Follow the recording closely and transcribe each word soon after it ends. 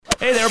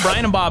Hey there,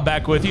 Brian and Bob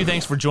back with you.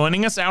 Thanks for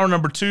joining us. Hour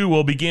number 2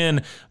 will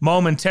begin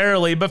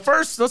momentarily. But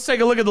first, let's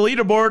take a look at the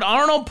leaderboard.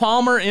 Arnold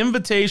Palmer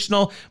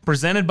Invitational,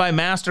 presented by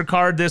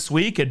MasterCard this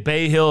week at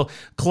Bay Hill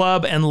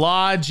Club and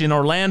Lodge in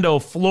Orlando,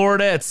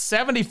 Florida. It's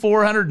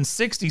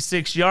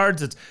 7,466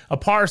 yards. It's a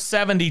par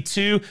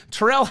 72.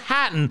 Terrell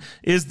Hatton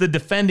is the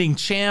defending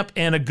champ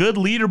and a good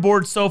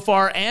leaderboard so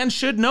far. And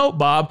should note,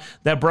 Bob,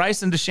 that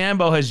Bryson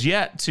DeChambeau has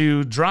yet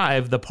to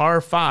drive the par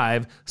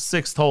 5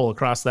 sixth hole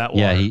across that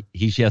water. Yeah,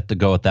 he's yet to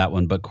go at that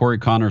one, but Corey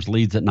Connors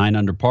leads at 9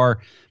 under par,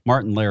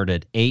 Martin Laird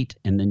at 8,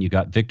 and then you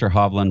got Victor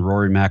Hovland,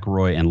 Rory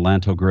McIlroy, and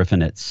Lanto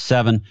Griffin at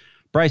 7.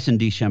 Bryson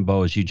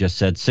DeChambeau, as you just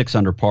said, 6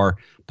 under par.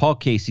 Paul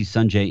Casey,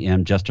 Sungjae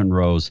Im, Justin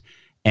Rose,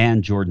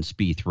 and Jordan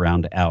Spieth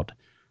round out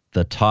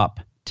the top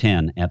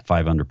 10 at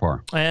 5 under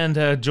par.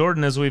 And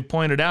Jordan, as we've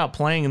pointed out,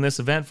 playing in this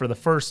event for the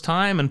first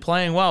time and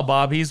playing well,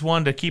 Bob. He's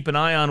one to keep an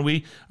eye on.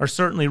 We are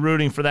certainly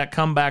rooting for that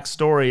comeback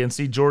story and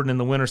see Jordan in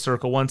the winner's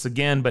circle once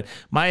again. But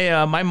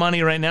my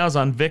money right now is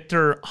on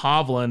Victor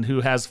Hovland,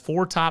 who has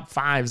 4 top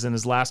 5s in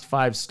his last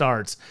 5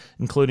 starts,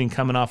 including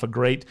coming off a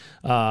great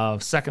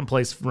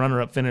second-place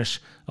runner-up finish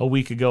a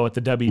week ago at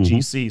the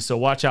WGC. So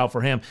watch out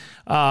for him.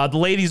 The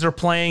ladies are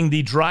playing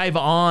the Drive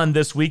On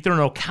this week. They're in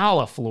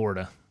Ocala,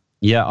 Florida.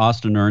 Yeah,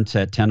 Austin Ernst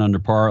at 10 under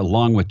par,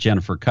 along with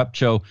Jennifer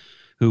Kupcho,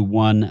 who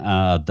won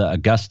the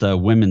Augusta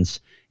Women's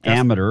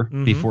Amateur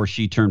before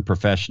she turned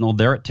professional.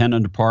 They're at 10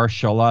 under par.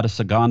 Charlotta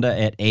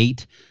Saganda at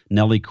 8,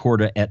 Nelly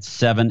Korda at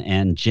 7,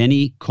 and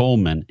Jenny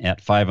Coleman at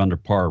 5 under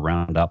par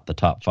round up the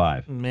top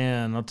 5.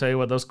 Man, I'll tell you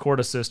what, those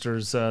Korda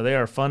sisters, they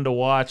are fun to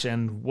watch,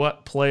 and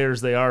what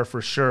players they are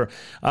for sure.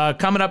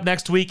 Coming up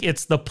next week,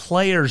 it's the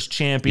Players'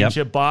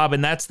 Championship, Bob,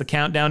 and that's the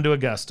countdown to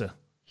Augusta.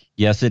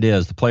 Yes, it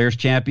is. The Players'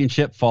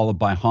 Championship, followed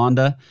by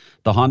Honda,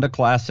 the Honda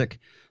Classic,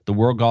 the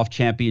World Golf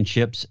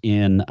Championships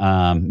in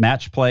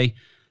match play,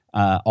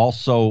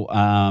 also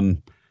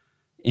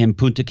in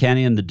Punta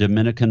Cana in the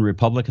Dominican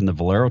Republic, and the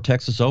Valero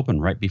Texas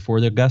Open right before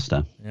the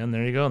Augusta. And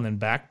there you go. And then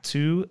back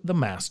to the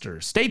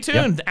Masters. Stay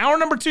tuned. Yep. Hour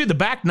number 2, the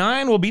back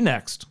 9 will be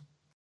next.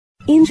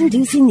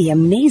 Introducing the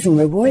Amazing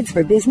Rewards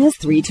for Business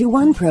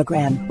 3-2-1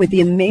 program. With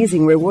the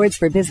Amazing Rewards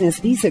for Business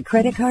Visa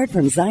credit card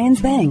from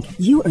Zions Bank,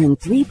 you earn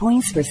 3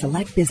 points for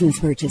select business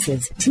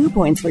purchases, 2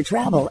 points for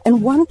travel,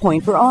 and 1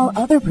 point for all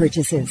other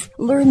purchases.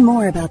 Learn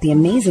more about the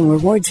Amazing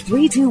Rewards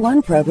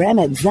 3-2-1 program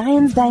at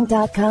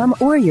zionsbank.com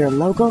or your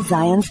local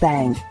Zions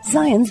Bank.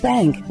 Zions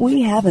Bank,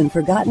 we haven't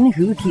forgotten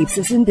who keeps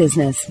us in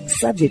business.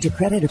 Subject to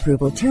credit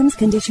approval, terms,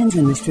 conditions,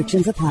 and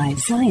restrictions apply.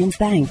 Zions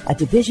Bank, a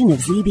division of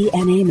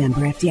ZBNA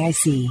member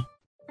FDIC.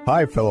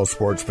 Hi, fellow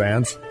sports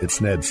fans. It's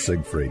Ned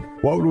Siegfried.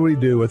 What would we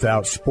do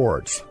without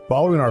sports?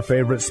 Following our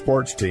favorite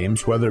sports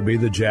teams, whether it be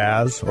the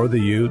Jazz or the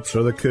Utes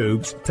or the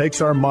Cougs,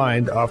 takes our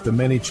mind off the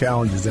many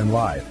challenges in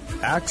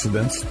life.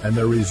 Accidents and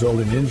their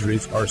resulting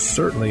injuries are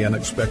certainly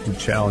unexpected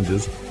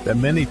challenges that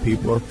many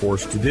people are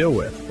forced to deal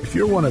with. If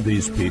you're one of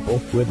these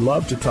people, we'd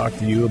love to talk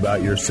to you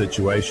about your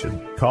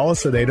situation. Call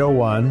us at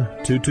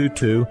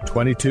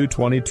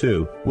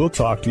 801-222-2222. We'll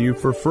talk to you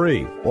for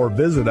free, or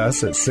visit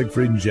us at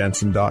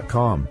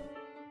siegfriedandjensen.com.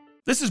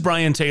 This is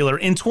Brian Taylor.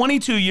 In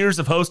 22 years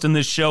of hosting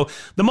this show,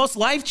 the most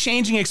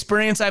life-changing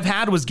experience I've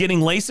had was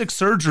getting LASIK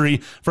surgery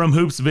from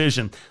Hoops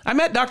Vision. I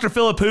met Dr.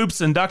 Philip Hoops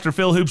and Dr.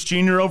 Phil Hoops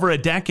Jr. over a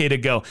decade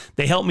ago.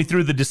 They helped me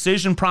through the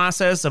decision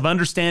process of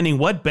understanding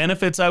what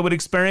benefits I would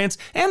experience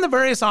and the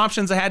various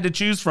options I had to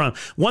choose from.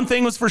 One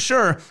thing was for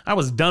sure, I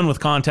was done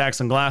with contacts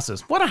and glasses.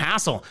 What a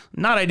hassle.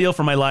 Not ideal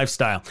for my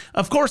lifestyle.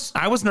 Of course,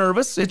 I was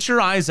nervous. It's your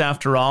eyes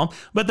after all.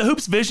 But the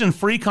Hoops Vision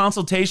free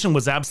consultation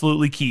was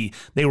absolutely key.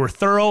 They were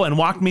thorough and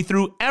walked me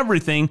through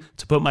everything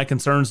to put my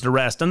concerns to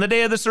rest. And the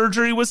day of the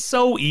surgery was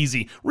so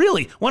easy.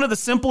 Really, one of the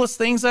simplest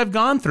things I've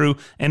gone through,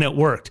 and it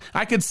worked.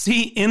 I could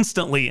see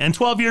instantly, and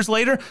 12 years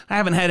later, I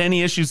haven't had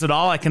any issues at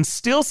all. I can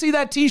still see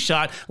that tee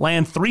shot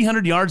land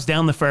 300 yards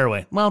down the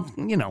fairway. Well,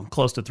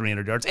 close to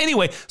 300 yards.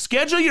 Anyway,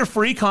 schedule your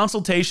free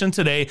consultation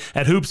today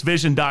at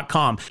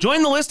hoopsvision.com.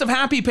 Join the list of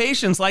happy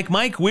patients like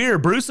Mike Weir,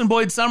 Bruce and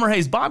Boyd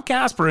Summerhays, Bob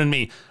Casper, and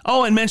me.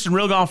 Oh, and mention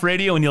Real Golf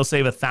Radio, and you'll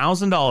save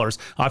 $1,000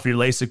 off your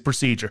LASIK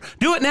procedure.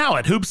 Do it now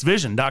at hoopsvision.com.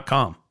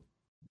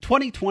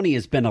 2020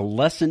 has been a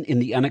lesson in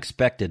the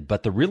unexpected,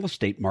 but the real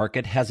estate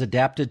market has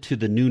adapted to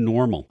the new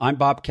normal. I'm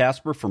Bob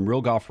Casper from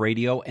Real Golf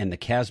Radio and the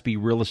Casby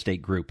Real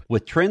Estate Group.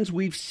 With trends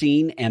we've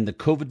seen and the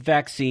COVID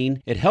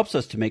vaccine, it helps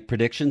us to make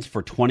predictions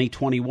for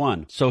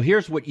 2021. So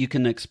here's what you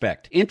can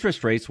expect.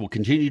 Interest rates will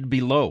continue to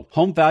be low.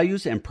 Home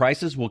values and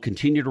prices will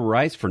continue to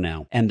rise for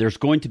now, and there's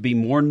going to be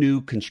more new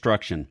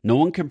construction. No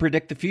one can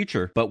predict the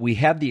future, but we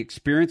have the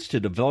experience to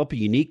develop a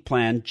unique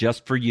plan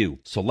just for you.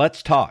 So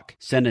let's talk.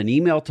 Send an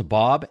email to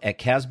Bob at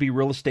CasbyRealEstate.com.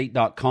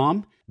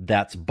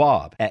 That's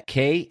Bob at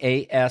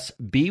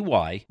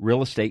KASBY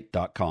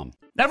Realestate.com.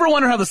 Ever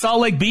wonder how the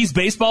Salt Lake Bees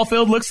baseball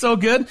field looks so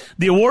good?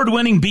 The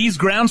award-winning Bees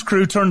grounds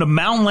crew turned to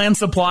Mountain Land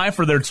Supply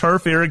for their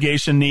turf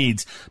irrigation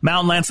needs.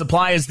 Mountain Land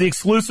Supply is the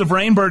exclusive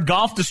Rainbird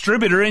golf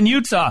distributor in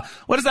Utah.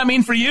 What does that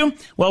mean for you?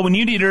 Well, when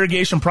you need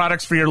irrigation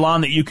products for your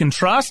lawn that you can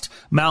trust,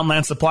 Mountain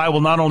Land Supply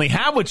will not only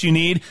have what you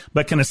need,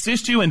 but can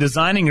assist you in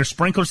designing your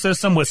sprinkler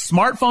system with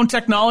smartphone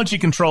technology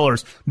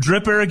controllers,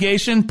 drip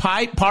irrigation,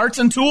 pipe, parts,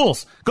 and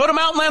tools. Go to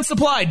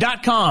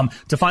mountainlandsupply.com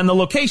to find the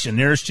location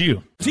nearest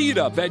you. Tee it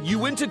up at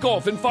Uinta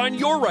Golf and find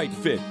your right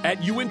fit.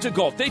 At Uinta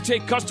Golf, they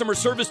take customer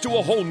service to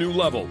a whole new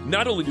level.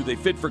 Not only do they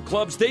fit for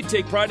clubs, they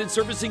take pride in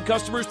servicing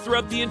customers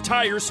throughout the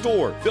entire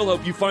store. They'll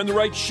help you find the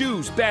right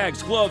shoes,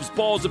 bags, gloves,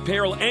 balls,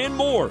 apparel, and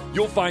more.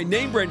 You'll find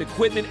name brand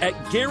equipment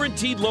at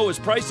guaranteed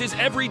lowest prices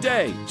every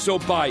day. So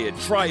buy it,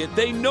 try it.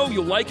 They know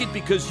you'll like it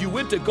because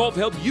Uinta Golf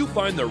helped you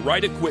find the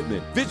right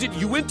equipment. Visit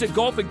Uinta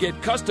Golf and get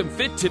custom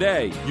fit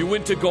today.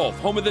 Uinta Golf,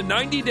 home of the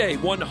 90-day,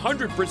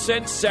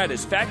 100%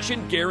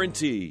 satisfaction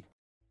guarantee.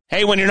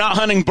 Hey, when you're not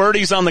hunting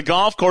birdies on the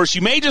golf course,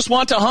 you may just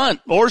want to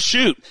hunt or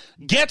shoot.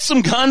 Get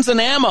some guns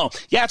and ammo.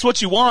 Yeah, it's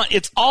what you want.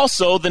 It's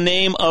also the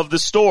name of the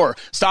store.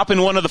 Stop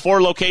in one of the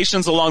 4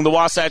 locations along the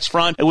Wasatch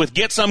Front with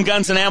Get Some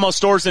Guns and Ammo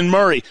stores in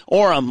Murray,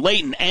 Orem,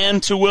 Layton, and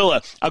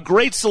Tooele. A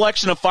great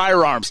selection of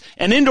firearms,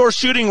 an indoor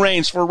shooting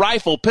range for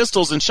rifle,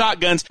 pistols, and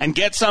shotguns, and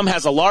Get Some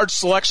has a large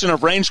selection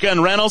of range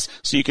gun rentals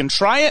so you can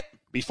try it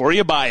before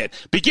you buy it.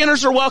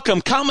 Beginners are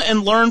welcome. Come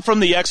and learn from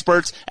the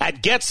experts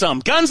at Get Some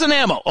Guns and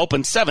Ammo,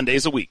 open 7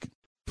 days a week.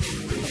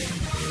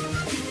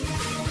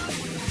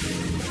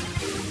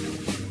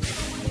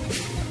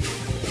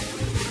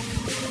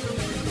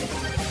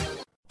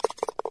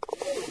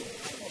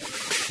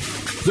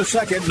 The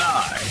second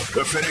 9,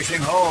 the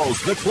finishing holes,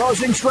 the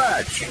closing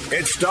stretch.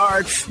 It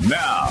starts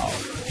now.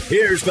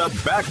 Here's the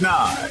back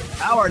 9,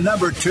 hour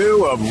number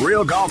 2 of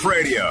Real Golf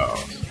Radio.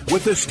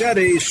 With the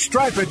steady,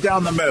 stripe it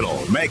down the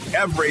middle, make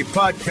every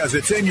putt because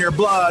it's in your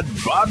blood,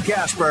 Bob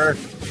Casper,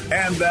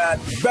 and that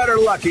better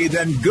lucky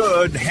than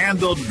good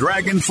handled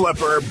dragon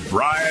flipper,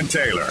 Brian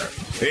Taylor.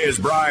 Here's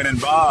Brian and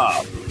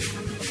Bob.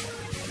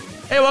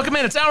 Hey, welcome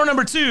in. It's hour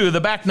number 2,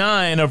 the back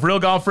 9 of Real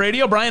Golf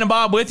Radio. Brian and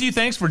Bob with you.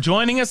 Thanks for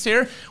joining us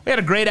here. We had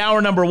a great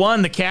hour number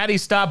 1. The caddy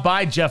stopped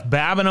by, Jeff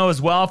Babineau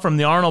as well from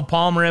the Arnold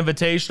Palmer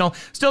Invitational.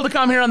 Still to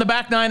come here on the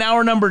back 9,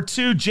 hour number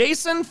 2,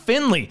 Jason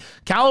Finley,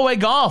 Callaway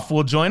Golf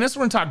will join us.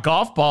 We're going to talk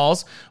golf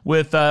balls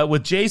with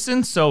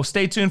Jason, so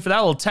stay tuned for that.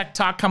 A little tech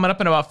talk coming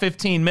up in about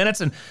 15 minutes.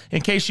 And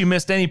in case you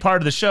missed any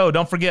part of the show,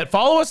 don't forget,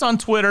 follow us on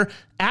Twitter.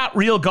 At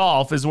Real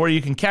Golf is where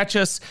you can catch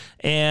us,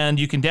 and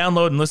you can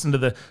download and listen to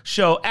the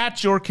show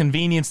at your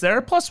convenience there,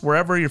 plus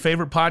wherever your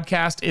favorite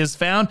podcast is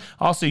found.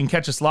 Also, you can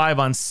catch us live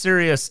on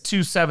Sirius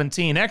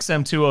 217,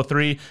 XM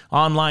 203,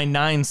 online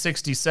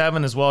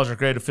 967, as well as our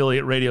great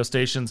affiliate radio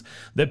stations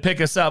that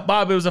pick us up.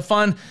 Bob, it was a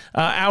fun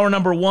hour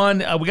number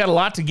 1. We got a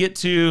lot to get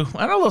to.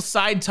 I know a little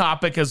side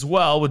topic as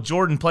well with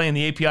Jordan playing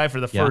the API for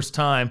the first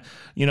time.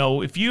 You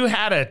know, if you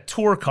had a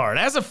tour card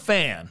as a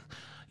fan,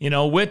 you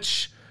know,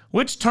 which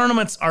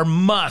tournaments are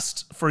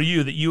must for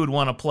you that you would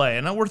want to play?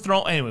 And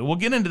anyway, we'll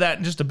get into that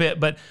in just a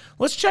bit, but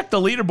let's check the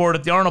leaderboard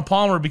at the Arnold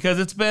Palmer because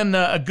it's been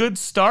a good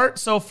start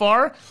so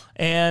far.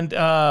 And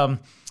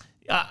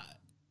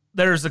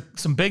there's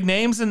some big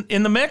names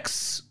in the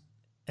mix,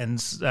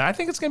 and I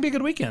think it's going to be a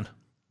good weekend.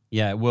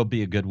 Yeah, it will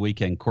be a good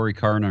weekend. Corey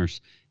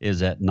Carners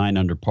is at 9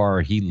 under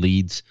par. He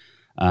leads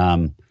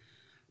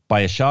by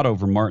a shot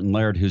over Martin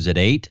Laird, who's at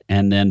 8,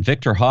 and then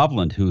Victor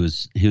Hovland,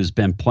 who's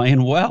been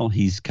playing well.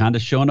 He's kind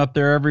of showing up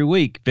there every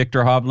week.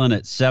 Victor Hovland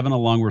at 7,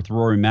 along with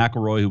Rory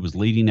McIlroy, who was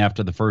leading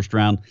after the first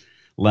round.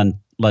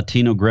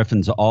 Latino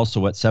Griffin's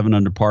also at 7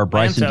 under par.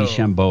 Bryson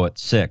DeChambeau at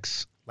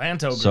 6.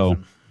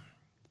 Lanto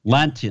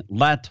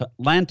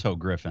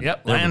Griffin.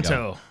 Yep,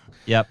 Lanto.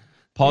 Yep.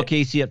 Paul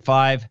Casey at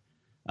 5.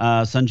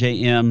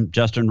 Sanjay M,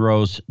 Justin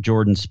Rose,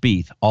 Jordan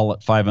Spieth, all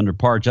at 5 under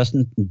par.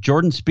 Jordan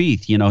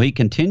Spieth, you know, he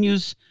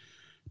continues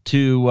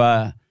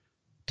to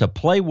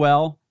play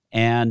well,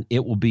 and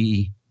it'll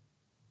be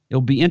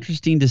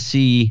interesting to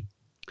see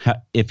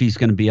if he's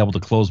going to be able to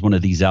close one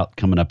of these out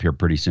coming up here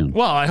pretty soon.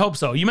 Well, I hope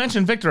so. You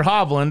mentioned Victor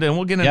Hovland, and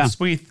we'll get into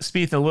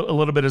Spieth a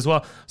little bit as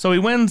well. So he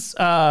wins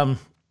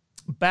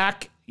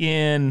back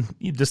in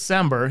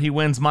December. He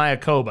wins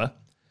Mayakoba.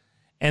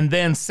 And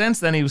then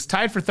since then, he was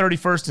tied for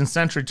 31st in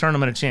Century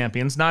Tournament of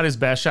Champions. Not his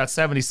best. Shot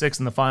 76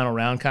 in the final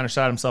round. Kind of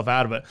shot himself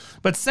out of it.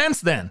 But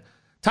since then,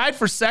 tied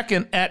for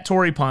 2nd at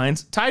Torrey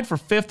Pines, tied for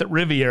 5th at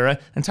Riviera,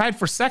 and tied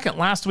for 2nd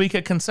last week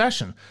at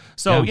Concession.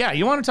 So, yeah,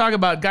 you want to talk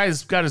about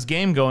guys got his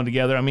game going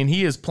together. I mean,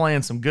 he is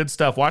playing some good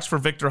stuff. Watch for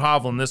Victor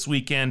Hovland this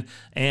weekend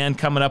and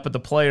coming up at the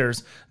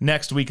Players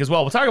next week as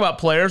well. We'll talk about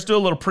Players, do a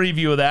little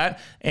preview of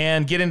that,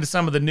 and get into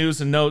some of the news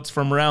and notes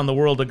from around the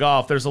world of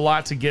golf. There's a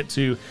lot to get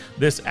to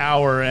this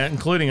hour,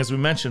 including, as we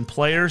mentioned,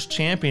 Players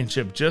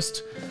Championship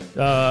just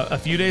a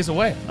few days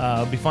away.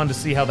 It'll be fun to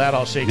see how that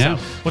all shakes out.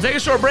 We'll take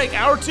a short break.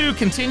 Hour 2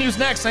 continues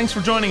next. Thanks for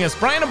joining us.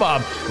 Brian and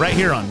Bob, right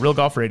here on Real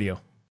Golf Radio.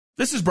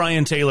 This is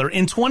Brian Taylor.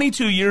 In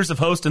 22 years of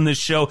hosting this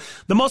show,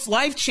 the most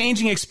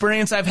life-changing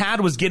experience I've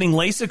had was getting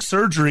LASIK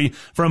surgery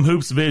from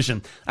Hoops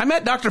Vision. I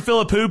met Dr.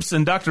 Philip Hoops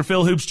and Dr.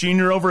 Phil Hoops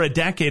Jr. over a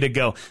decade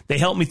ago. They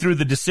helped me through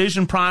the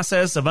decision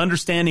process of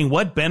understanding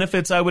what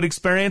benefits I would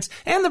experience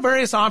and the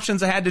various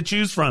options I had to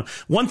choose from.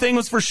 One thing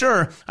was for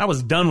sure, I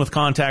was done with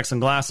contacts and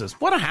glasses.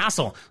 What a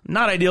hassle.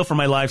 Not ideal for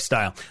my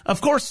lifestyle.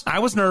 Of course, I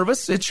was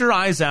nervous. It's your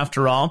eyes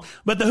after all.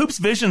 But the Hoops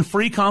Vision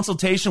free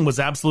consultation was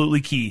absolutely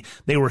key.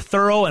 They were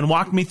thorough and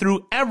walked me through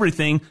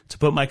everything to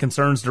put my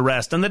concerns to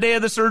rest. And the day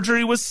of the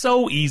surgery was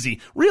so easy.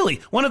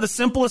 Really, one of the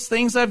simplest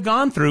things I've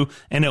gone through,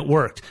 and it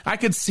worked. I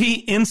could see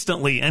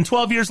instantly. And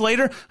 12 years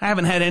later, I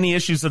haven't had any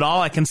issues at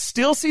all. I can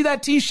still see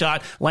that tee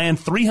shot land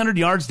 300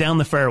 yards down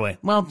the fairway.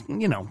 Well,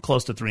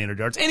 close to 300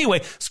 yards.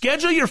 Anyway,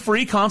 schedule your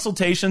free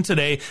consultation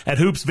today at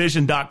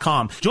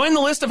hoopsvision.com. Join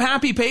the list of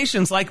happy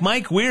patients like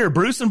Mike Weir,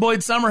 Bruce and Boyd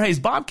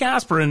Summerhays, Bob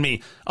Casper, and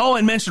me. Oh,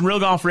 and mention Real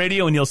Golf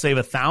Radio and you'll save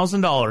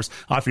 $1,000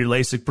 off your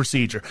LASIK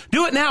procedure.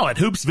 Do it now at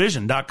hoopsvision.com.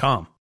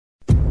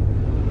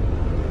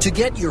 To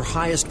get your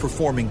highest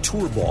performing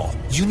tour ball,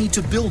 you need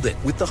to build it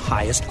with the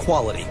highest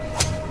quality.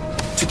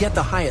 To get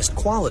the highest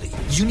quality,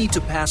 you need to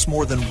pass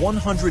more than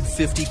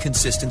 150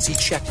 consistency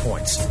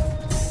checkpoints.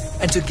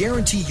 And to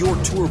guarantee your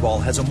tour ball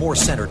has a more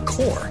centered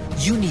core,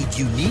 you need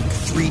unique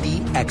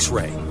 3D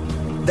X-ray.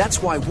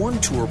 That's why one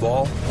tour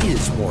ball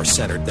is more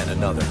centered than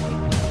another.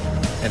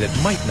 And it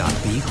might not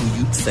be who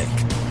you'd think.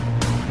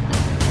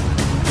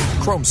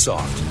 Chrome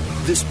Soft.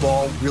 This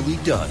ball really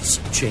does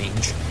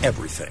change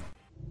everything.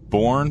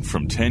 Born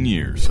from 10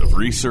 years of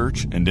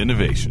research and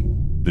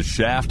innovation, the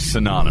shaft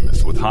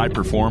synonymous with high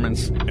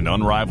performance and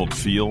unrivaled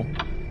feel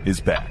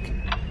is back.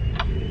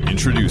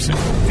 Introducing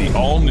the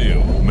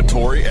all-new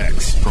Motori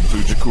X from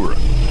Fujikura.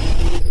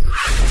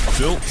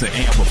 Built to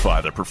amplify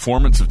the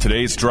performance of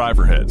today's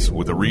driver heads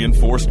with a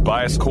reinforced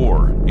bias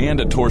core and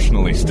a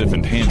torsionally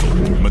stiffened handle,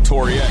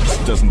 Motori X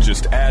doesn't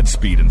just add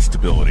speed and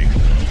stability,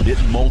 it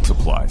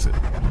multiplies it.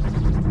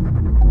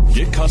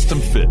 Get custom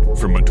fit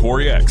from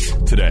Motori X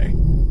today.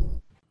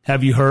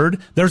 Have you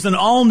heard? There's an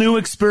all-new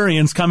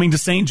experience coming to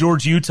St.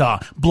 George, Utah.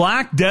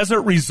 Black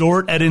Desert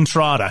Resort at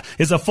Entrada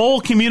is a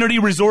full community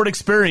resort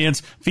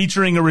experience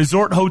featuring a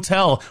resort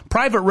hotel,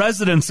 private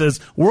residences,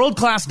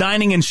 world-class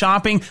dining and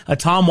shopping, a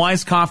Tom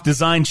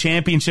Weiskopf-designed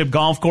championship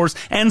golf course,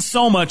 and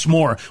so much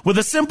more. With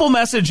a simple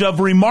message of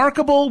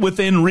remarkable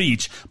within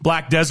reach,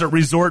 Black Desert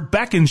Resort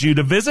beckons you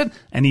to visit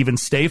and even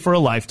stay for a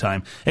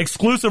lifetime.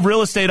 Exclusive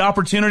real estate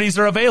opportunities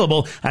are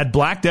available at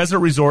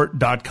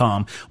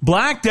blackdesertresort.com.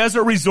 Black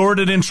Desert Resort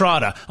at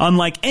Entrada,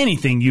 unlike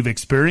anything you've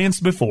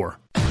experienced before.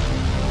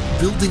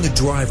 Building a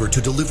driver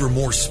to deliver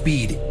more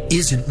speed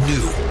isn't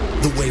new.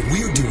 The way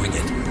we're doing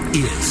it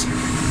is.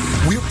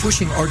 We're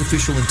pushing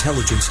artificial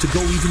intelligence to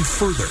go even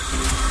further.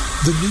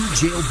 The new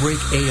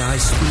Jailbreak AI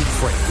speed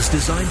frame is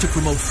designed to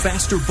promote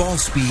faster ball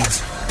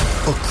speeds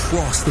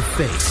across the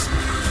face.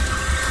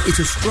 It's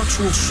a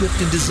structural shift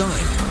in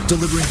design,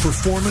 delivering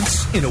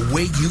performance in a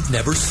way you've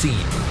never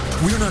seen.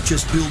 We're not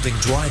just building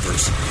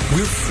drivers,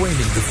 we're framing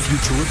the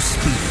future of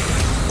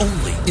speed.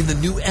 Only in the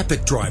new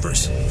Epic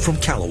drivers from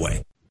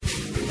Callaway.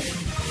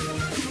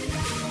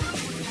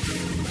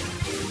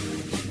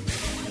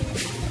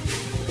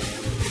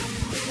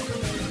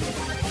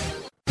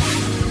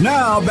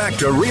 Now back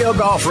to Real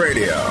Golf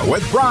Radio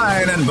with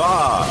Brian and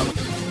Bob.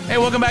 Hey,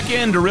 welcome back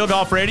in to Real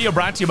Golf Radio,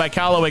 brought to you by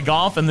Callaway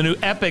Golf and the new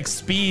Epic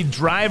Speed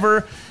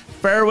driver,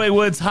 Fairway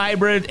Woods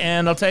Hybrid.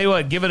 And I'll tell you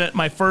what, giving it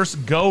my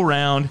first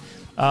go-round,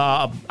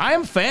 I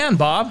am a fan,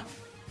 Bob.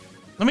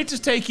 Let me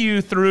just take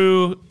you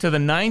through to the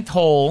 9th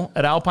hole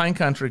at Alpine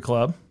Country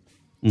Club.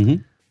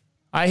 Mm-hmm.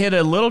 I hit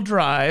a little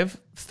drive,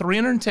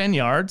 310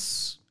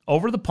 yards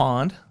over the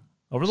pond,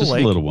 over the lake.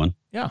 Just a little one.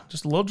 Yeah,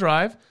 just a little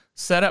drive.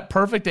 Set up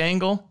perfect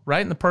angle,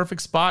 right in the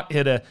perfect spot.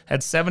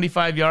 Had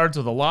 75 yards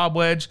with a lob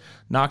wedge,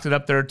 knocked it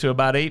up there to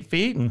about 8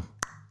 feet, and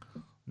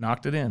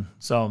knocked it in.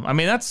 So, I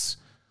mean, that's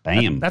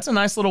a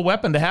nice little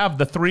weapon to have.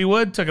 The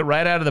 3-wood, took it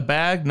right out of the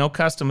bag, no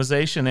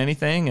customization,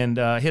 anything, and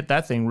hit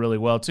that thing really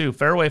well, too.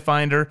 Fairway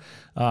finder,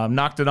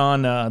 knocked it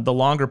on the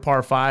longer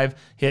par 5,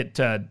 hit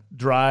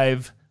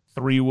drive,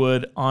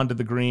 3-wood onto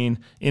the green,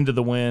 into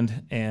the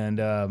wind, and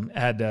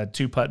had a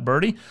 2-putt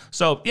birdie.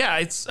 So, yeah,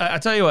 I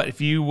tell you what, if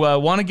you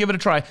want to give it a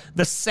try,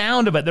 the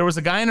sound of it, there was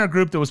a guy in our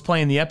group that was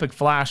playing the Epic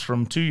Flash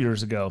from 2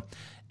 years ago,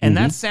 and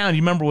that sound,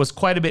 you remember, was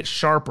quite a bit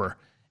sharper.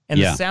 And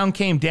the sound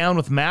came down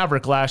with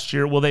Maverick last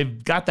year. Well,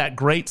 they've got that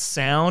great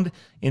sound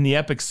in the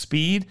Epic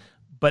Speed,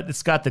 but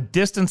it's got the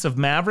distance of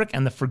Maverick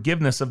and the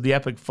forgiveness of the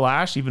Epic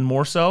Flash, even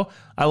more so.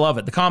 I love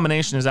it. The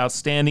combination is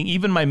outstanding.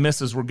 Even my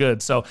misses were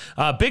good. So,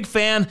 big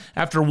fan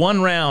after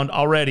one round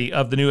already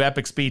of the new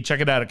Epic Speed.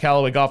 Check it out at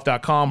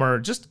CallawayGolf.com, or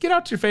just get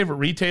out to your favorite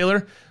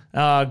retailer.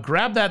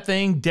 Grab that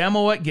thing,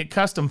 demo it, get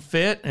custom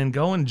fit, and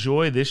go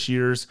enjoy this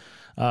year's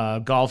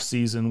golf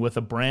season with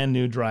a brand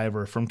new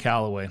driver from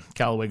Callaway,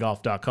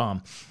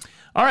 CallawayGolf.com.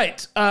 All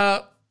right,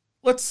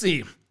 let's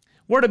see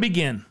where to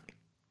begin.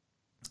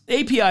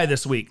 API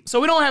this week.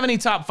 So we don't have any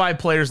top 5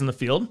 players in the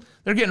field.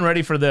 they're getting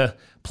ready for the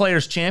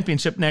Players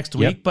Championship next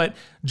week. Yep. But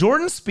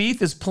Jordan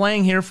Spieth is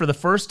playing here for the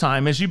first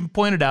time. As you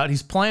pointed out,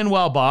 he's playing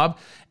well, Bob.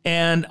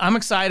 And I'm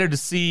excited to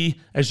see,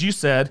 as you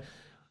said,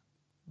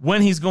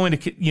 when he's going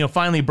to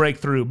finally break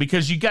through,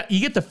 because you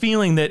get the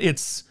feeling that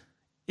it's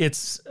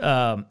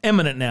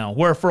imminent now,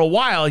 where for a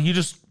while you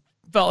just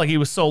felt like he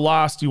was so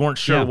lost you weren't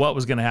sure what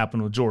was going to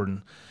happen with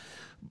Jordan.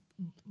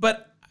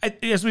 But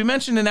as we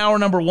mentioned in hour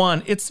number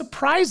 1, it's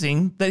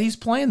surprising that he's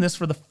playing this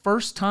for the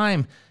first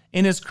time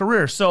in his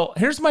career. So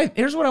here's what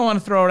I want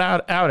to throw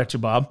out at you,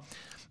 Bob.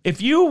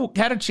 If you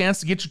had a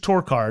chance to get your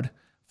tour card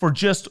for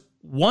just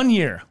 1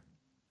 year,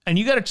 and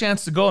you got a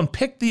chance to go and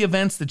pick the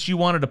events that you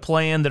wanted to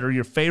play in that are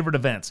your favorite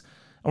events,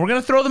 and we're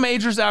going to throw the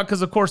majors out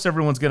because, of course,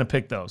 everyone's going to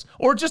pick those,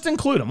 or just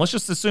include them. Let's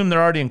just assume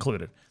they're already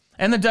included.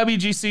 And the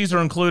WGCs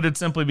are included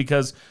simply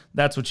because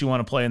that's what you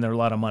want to play and they're a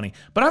lot of money.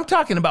 But I'm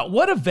talking about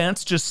what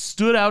events just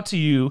stood out to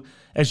you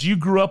as you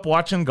grew up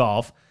watching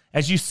golf,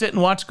 as you sit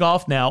and watch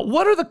golf now.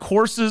 What are the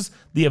courses,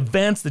 the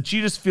events that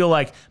you just feel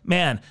like,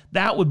 man,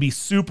 that would be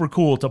super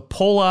cool to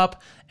pull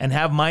up and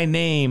have my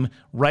name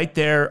right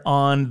there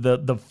on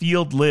the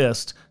field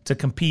list to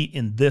compete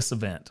in this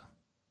event?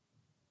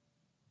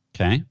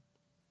 Okay.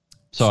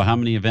 So how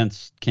many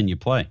events can you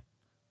play?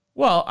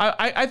 Well,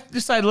 I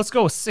decided let's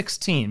go with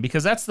 16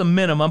 because that's the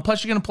minimum.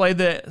 Plus, you're going to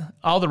play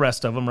all the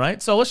rest of them,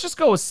 right? So let's just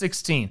go with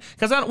 16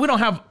 because we don't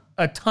have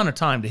a ton of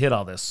time to hit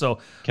all this. So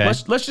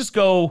let's just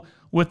go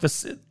with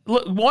the.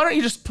 Why don't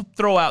you just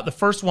throw out the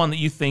first one that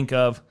you think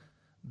of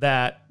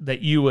that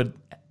you would,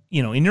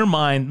 in your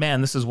mind,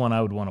 man, this is one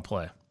I would want to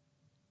play.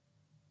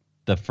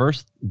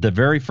 The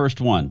very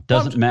first one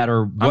doesn't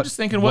matter. I'm just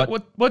thinking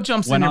what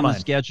jumps in your on mind.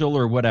 The schedule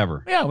or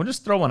whatever. Yeah, we'll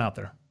just throw one out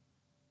there.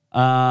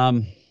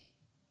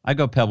 I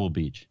go Pebble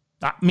Beach.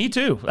 Me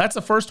too. That's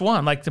the first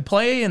one. Like to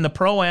play in the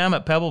Pro-Am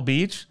at Pebble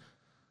Beach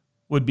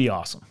would be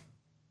awesome.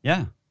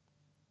 Yeah.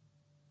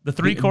 The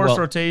 3-course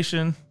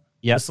rotation.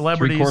 Yeah. The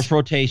celebrities. 3-course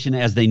rotation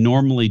as they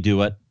normally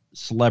do it.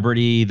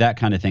 Celebrity, that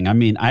kind of thing. I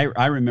mean,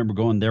 I remember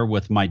going there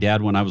with my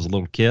dad when I was a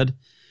little kid,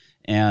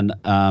 and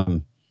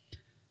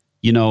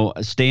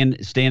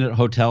staying at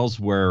hotels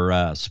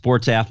where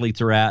sports athletes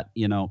are at.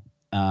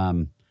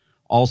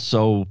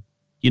 Also.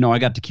 I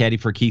got to caddy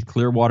for Keith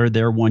Clearwater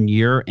there 1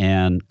 year,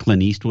 and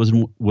Clint East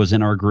was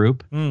in our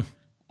group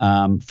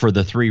for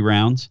the 3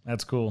 rounds.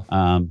 That's cool.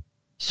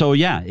 So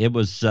yeah, it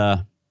was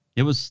the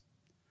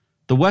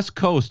West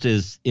Coast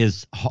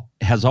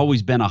has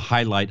always been a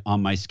highlight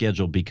on my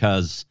schedule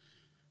because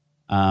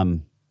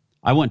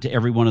I went to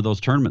every one of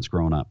those tournaments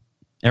growing up,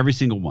 every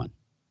single one.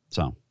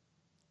 So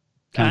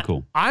kind of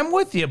cool. I'm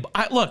with you.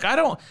 Look, I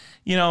don't.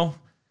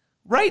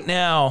 Right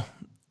now,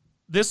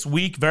 this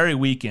very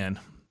weekend.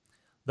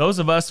 Those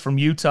of us from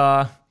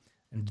Utah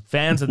and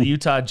fans of the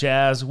Utah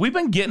Jazz, we've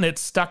been getting it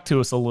stuck to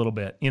us a little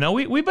bit.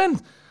 We've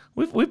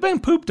been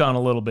pooped on a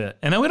little bit,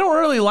 and we don't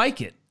really like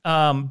it. But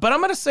I'm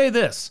going to say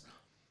this: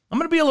 I'm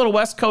going to be a little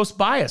West Coast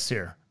bias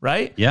here,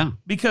 right? Yeah.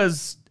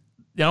 Because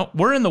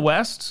we're in the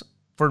West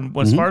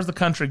as far as the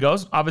country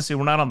goes. Obviously,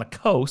 we're not on the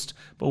coast,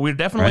 but we're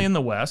definitely in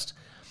the West.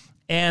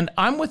 And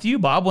I'm with you,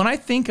 Bob. When I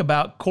think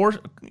about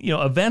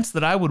events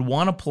that I would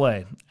want to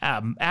play,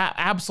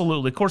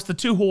 absolutely. Of course, the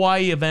 2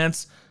 Hawaii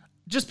events.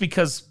 Just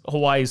because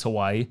Hawaii is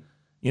Hawaii,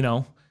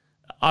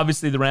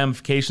 obviously the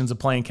ramifications of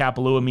playing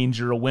Kapalua means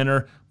you're a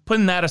winner.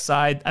 Putting that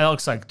aside, it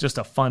looks like just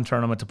a fun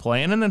tournament to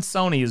play. And then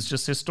Sony is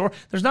just historic.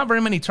 There's not very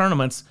many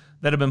tournaments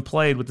that have been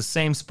played with the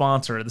same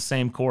sponsor at the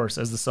same course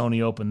as the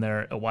Sony Open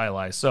there at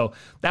Wailea. So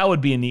that would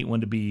be a neat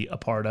one to be a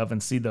part of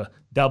and see the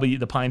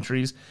pine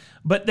trees.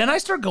 But then I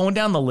start going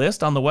down the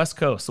list on the West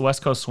Coast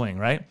Swing,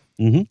 right?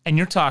 Mm-hmm. And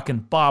you're talking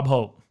Bob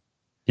Hope.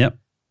 Yep.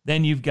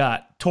 Then you've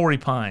got Torrey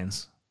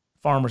Pines.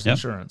 Farmers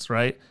Insurance,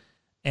 right?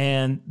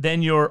 And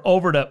then you're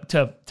over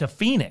to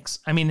Phoenix.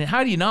 I mean,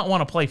 how do you not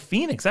want to play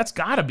Phoenix? That's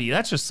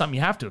just something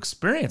you have to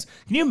experience.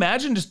 Can you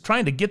imagine just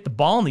trying to get the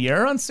ball in the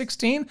air on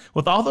 16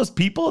 with all those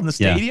people in the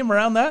stadium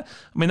around that?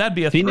 I mean, that'd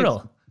be a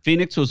thrill.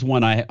 Phoenix was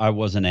one I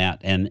wasn't at,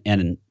 and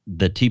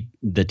the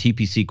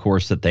TPC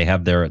course that they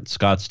have there at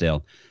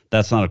Scottsdale,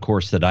 that's not a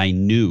course that I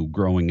knew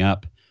growing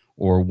up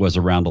or was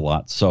around a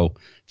lot. So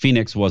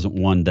Phoenix wasn't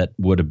one that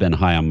would have been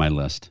high on my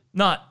list.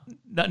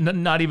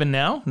 Not even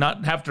now?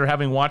 Not after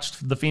having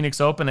watched the Phoenix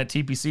Open at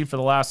TPC for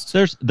the last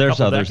There's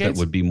others decades? that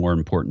would be more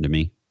important to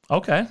me.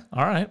 Okay.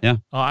 All right. Yeah.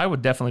 Oh, I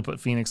would definitely put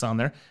Phoenix on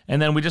there.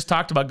 And then we just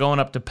talked about going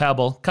up to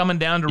Pebble, coming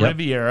down to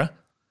Riviera.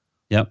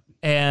 Yep.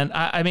 And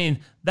I mean,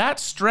 that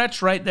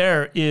stretch right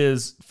there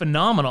is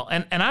phenomenal.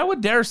 And I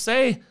would dare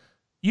say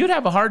you'd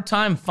have a hard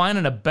time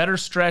finding a better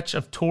stretch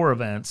of tour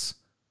events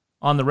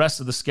on the rest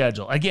of the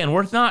schedule. Again,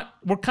 we're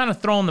kind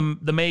of throwing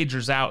the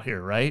majors out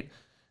here, right?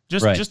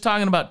 Just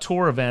talking about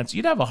tour events,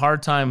 you'd have a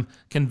hard time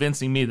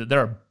convincing me that there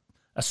are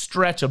a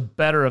stretch of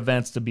better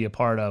events to be a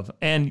part of.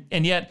 And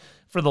yet,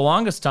 for the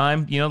longest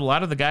time, a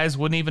lot of the guys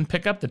wouldn't even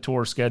pick up the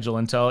tour schedule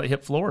until it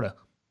hit Florida.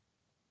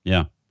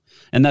 Yeah,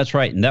 and that's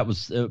right. And that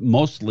was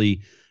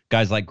mostly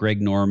guys like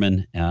Greg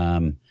Norman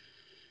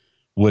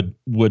would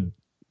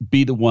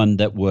be the one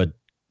that would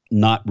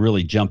not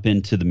really jump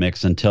into the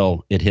mix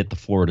until it hit the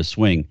Florida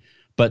swing.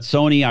 But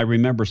Sony, I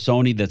remember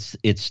Sony,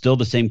 it's still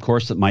the same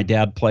course that my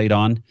dad played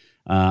on.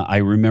 I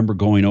remember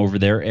going over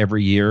there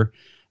every year.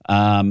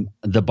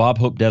 The Bob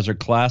Hope Desert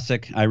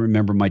Classic, I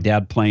remember my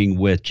dad playing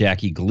with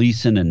Jackie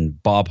Gleason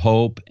and Bob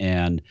Hope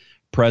and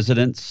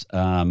Presidents.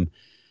 Also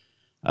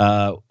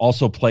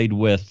played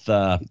with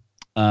Evel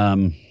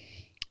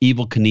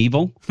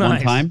Knievel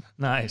one time.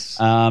 Nice.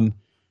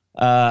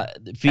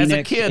 Phoenix, as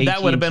a kid,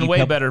 that would have been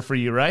way better for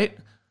you, right?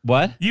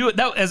 What?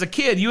 As a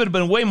kid, you would have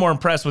been way more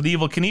impressed with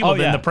Evel Knievel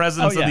than the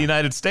presidents of the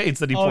United States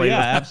that he played with.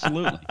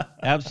 Absolutely.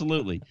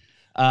 Absolutely.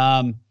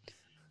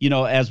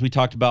 As we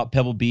talked about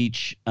Pebble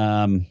Beach,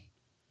 knew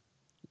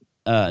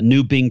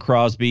Bing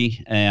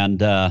Crosby,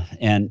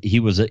 and he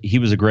was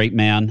a great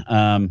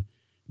man.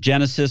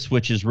 Genesis,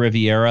 which is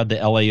Riviera, the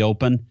LA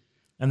Open.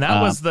 And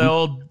that was the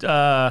old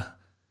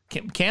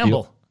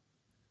Campbell.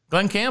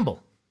 Glenn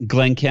Campbell.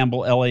 Glenn Campbell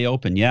LA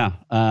Open, yeah.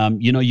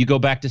 You go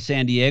back to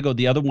San Diego.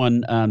 The other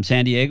one,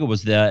 San Diego,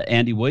 was the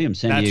Andy Williams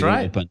San Diego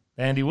Open.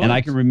 Andy Williams. And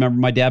I can remember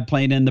my dad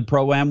playing in the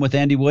Pro-Am with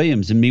Andy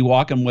Williams and me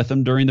walking with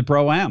him during the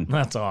Pro-Am.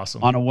 That's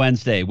awesome. On a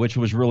Wednesday, which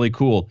was really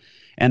cool.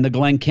 And the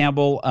Glenn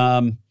Campbell,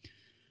 LA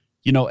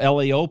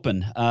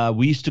Open,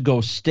 we used to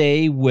go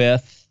stay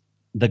with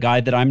the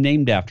guy that I'm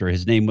named after.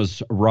 His name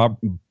was Robert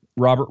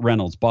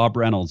Reynolds, Bob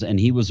Reynolds, and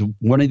he was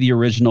one of the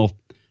original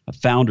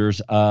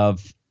founders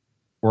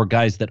or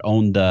guys that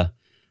owned the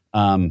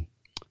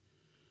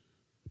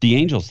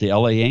Angels, the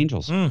LA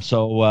Angels.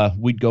 So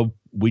we'd go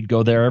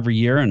there every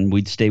year, and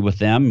we'd stay with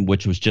them,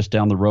 which was just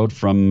down the road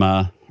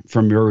from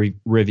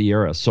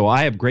Riviera. So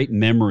I have great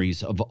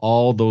memories of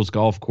all those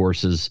golf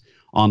courses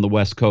on the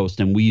West Coast,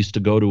 and we used to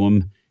go to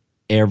them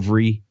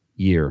every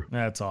year.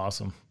 That's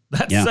awesome.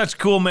 That's such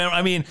cool, man.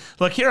 I mean,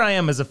 look, here I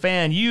am as a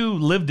fan. You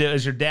lived it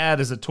as your dad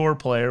as a tour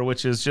player,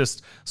 which is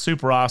just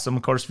super awesome.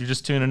 Of course, if you're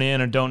just tuning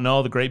in and don't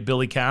know, the great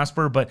Billy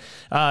Casper, but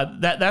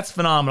that's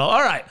phenomenal.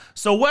 All right,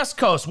 so West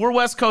Coast. We're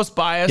West Coast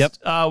biased.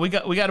 Yep. We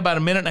got about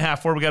a minute and a half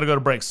before we got to go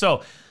to break.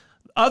 So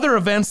other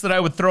events that I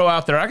would throw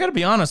out there, I got to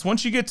be honest,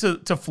 once you get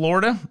to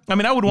Florida, I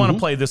mean, I would want to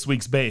play this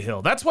week's Bay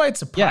Hill. That's why it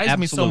surprised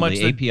me so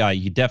much. API,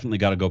 you definitely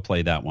got to go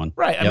play that one.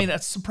 Right. I mean,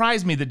 that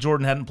surprised me that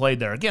Jordan hadn't played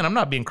there. Again, I'm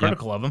not being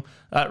critical of him.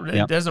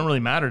 It doesn't really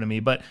matter to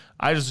me, but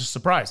I was just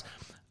surprised.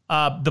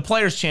 The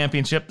Players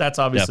Championship, that's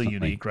obviously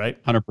unique,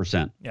 right?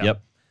 100%. Yep.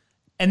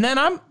 And then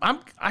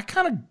I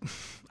kind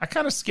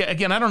of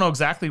again, I don't know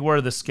exactly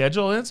where the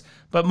schedule is,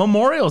 but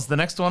Memorial's the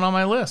next one on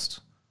my list.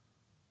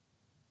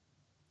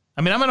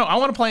 I mean, I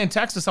want to play in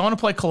Texas. I want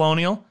to play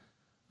Colonial.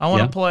 I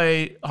want to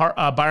play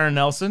Byron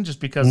Nelson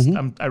just because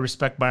I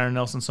respect Byron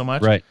Nelson so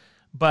much. Right.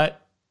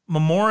 But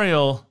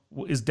Memorial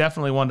is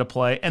definitely one to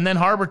play. And then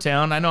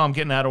Harbortown. I know I'm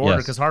getting out of order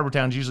because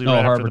Harbortown's usually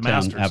right after the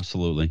Masters.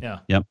 Absolutely. Yeah.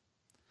 Yep.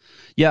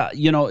 Yeah,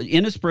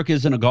 Innisbrook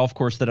isn't a golf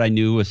course that I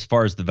knew as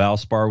far as the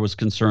Valspar was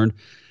concerned.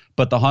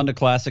 But the Honda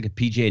Classic at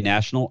PGA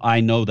National,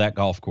 I know that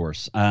golf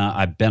course.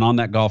 I've been on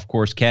that golf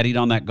course, caddied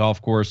on that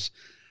golf course.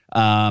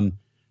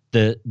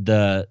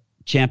 The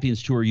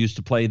Champions Tour used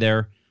to play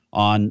there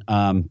on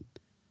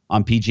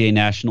PGA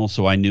National,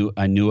 so I knew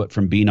it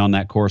from being on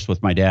that course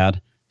with my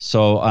dad.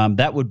 So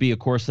that would be a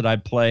course that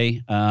I'd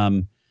play.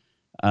 And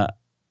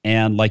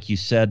like you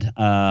said,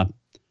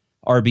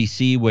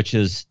 RBC, which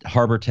is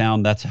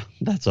Harbortown,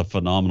 that's a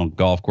phenomenal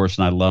golf course,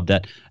 and I love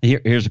that.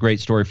 Here's a great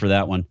story for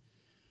that one.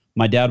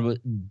 My dad,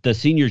 the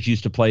seniors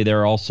used to play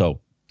there also,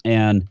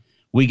 and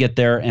we get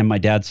there, and my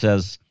dad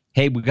says,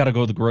 "Hey, we got to go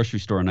to the grocery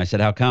store." And I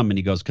said, "How come?" And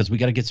he goes, "Because we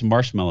got to get some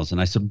marshmallows."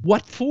 And I said,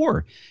 "What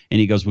for?" And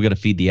he goes, "We got to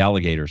feed the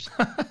alligators."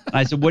 And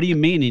I said, "What do you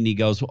mean?" And he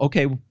goes,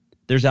 "Okay,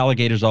 there's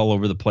alligators all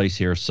over the place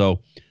here.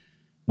 So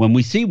when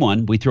we see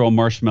one, we throw a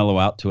marshmallow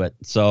out to it."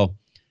 So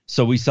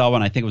we saw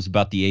one. I think it was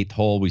about the 8th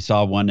hole. We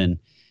saw one, and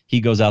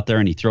he goes out there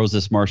and he throws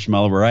this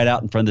marshmallow right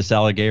out in front of this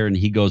alligator, and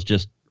he goes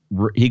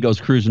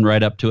cruising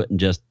right up to it and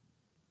just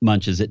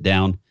munches it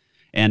down.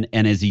 And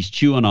as he's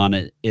chewing on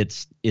it,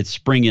 it's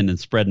springing and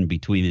spreading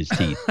between his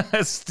teeth.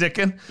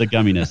 Sticking? The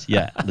gumminess,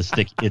 yeah.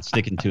 It's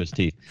sticking to his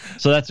teeth.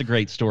 So that's a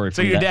great story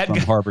from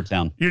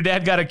Harbortown. Your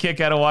dad got a kick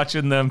out of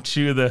watching them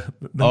chew the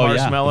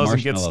marshmallows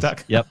and get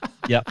stuck. Yep.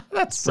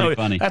 That's so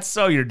funny. That's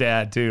so your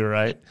dad too,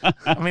 right?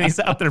 I mean, he's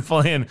out there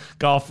playing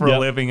golf for a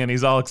living, and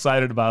he's all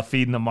excited about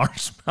feeding a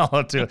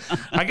marshmallow to.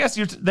 I guess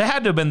they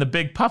had to have been the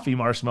big puffy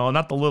marshmallow,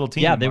 not the little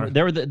teeny. Yeah,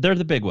 they're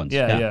the big ones.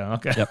 Yeah.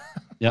 Okay.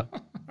 Yep.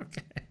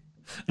 Okay.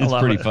 It's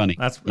pretty funny.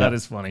 That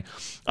is funny.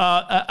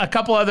 A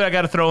couple other I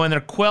got to throw in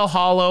there. Quail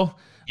Hollow,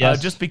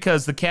 just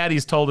because the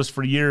caddies told us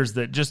for years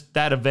that just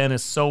that event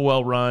is so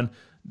well run,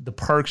 the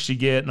perks you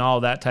get and all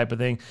that type of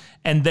thing.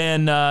 And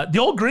then the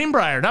old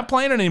Greenbrier, not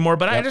playing it anymore,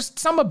 but I just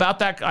something about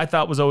that I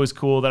thought was always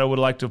cool that I would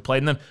like to have played.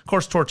 And then, of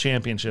course, Tour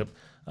Championship.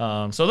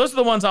 So those are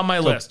the ones on my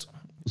list.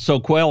 So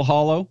Quail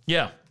Hollow?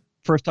 Yeah.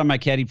 First time I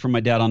caddied for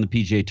my dad on the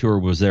PGA Tour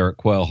was there at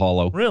Quail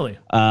Hollow. Really?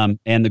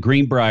 And the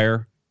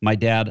Greenbrier My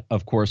dad,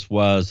 of course,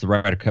 was the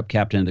Ryder Cup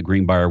captain at the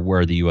Greenbrier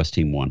where the U.S.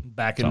 team won.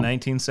 Back in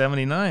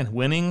 1979,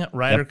 winning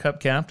Ryder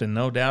Cup captain,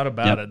 no doubt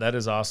about it. That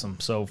is awesome.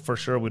 So for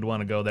sure we'd want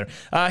to go there.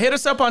 Hit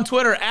us up on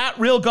Twitter at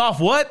Real Golf.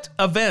 What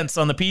events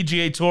on the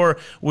PGA Tour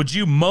would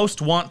you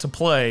most want to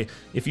play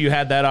if you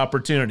had that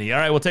opportunity? All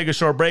right, we'll take a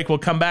short break. We'll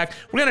come back.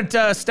 We're going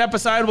to step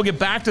aside. We'll get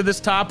back to this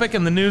topic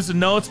and the news and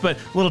notes, but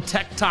a little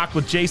tech talk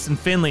with Jason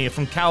Finley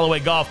from Callaway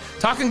Golf.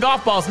 Talking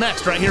golf balls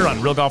next right here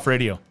on Real Golf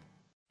Radio.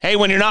 Hey,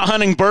 when you're not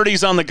hunting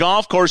birdies on the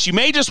golf course, you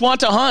may just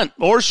want to hunt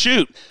or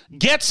shoot.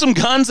 Get some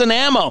guns and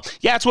ammo.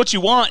 Yeah, it's what you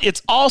want.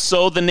 It's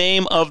also the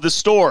name of the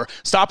store.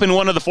 Stop in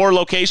one of the 4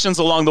 locations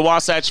along the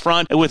Wasatch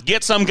Front with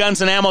Get Some Guns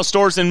and Ammo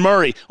stores in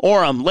Murray,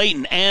 Orem,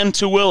 Layton, and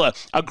Tooele.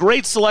 A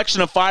great selection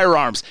of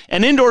firearms,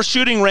 an indoor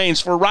shooting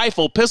range for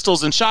rifle,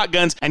 pistols, and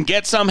shotguns, and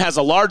Get Some has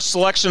a large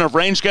selection of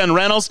range gun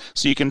rentals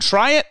so you can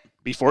try it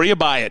before you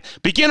buy it.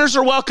 Beginners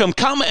are welcome.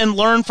 Come and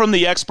learn from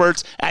the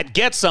experts at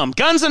Get Some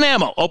Guns and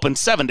Ammo, open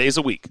 7 days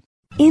a week.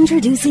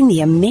 Introducing the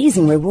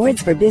Amazing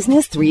Rewards for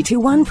Business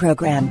 3-2-1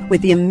 program.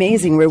 With the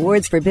Amazing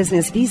Rewards for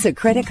Business Visa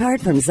credit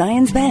card from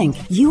Zions Bank,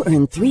 you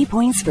earn 3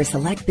 points for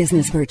select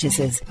business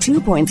purchases,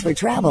 2 points for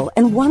travel,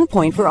 and 1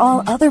 point for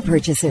all other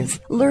purchases.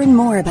 Learn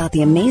more about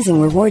the Amazing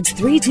Rewards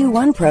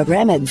 3-2-1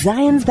 program at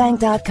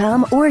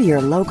zionsbank.com or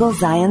your local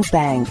Zions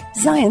Bank.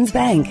 Zions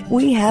Bank,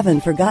 we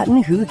haven't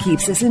forgotten who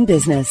keeps us in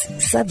business.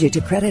 Subject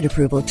to credit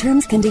approval,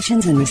 terms,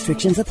 conditions, and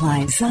restrictions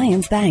apply.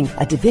 Zions Bank,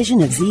 a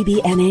division of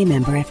ZBNA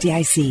member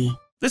FDIC.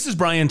 This is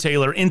Brian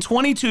Taylor. In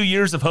 22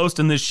 years of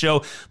hosting this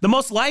show, the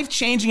most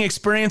life-changing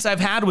experience I've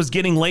had was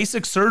getting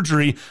LASIK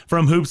surgery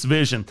from Hoops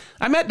Vision.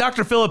 I met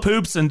Dr. Philip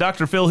Hoops and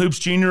Dr. Phil Hoops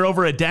Jr.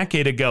 over a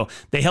decade ago.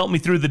 They helped me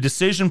through the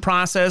decision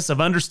process of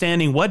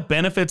understanding what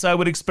benefits I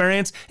would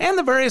experience and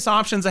the various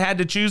options I had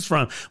to choose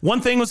from. One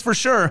thing was for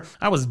sure,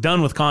 I was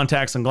done with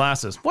contacts and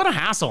glasses. What a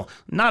hassle.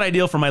 Not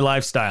ideal for my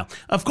lifestyle.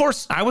 Of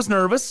course, I was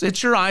nervous.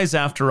 It's your eyes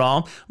after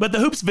all. But the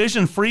Hoops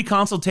Vision free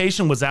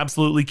consultation was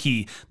absolutely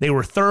key. They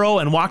were thorough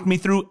and walked me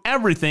through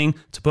everything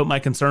to put my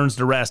concerns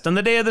to rest. And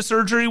the day of the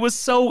surgery was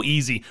so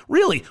easy.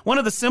 Really, one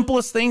of the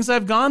simplest things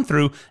I've gone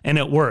through, and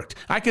it worked.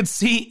 I could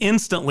see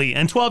instantly.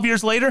 And 12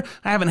 years later,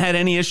 I haven't had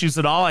any issues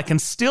at all. I can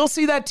still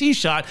see that tee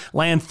shot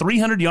land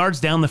 300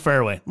 yards down the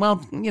fairway. Well,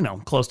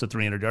 close to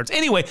 300 yards.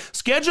 Anyway,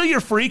 schedule your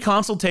free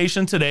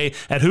consultation today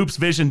at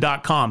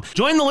hoopsvision.com.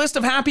 Join the list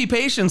of happy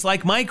patients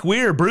like Mike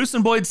Weir, Bruce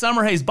and Boyd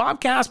Summerhays,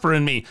 Bob Casper,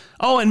 and me.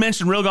 Oh, and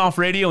mention Real Golf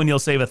Radio and you'll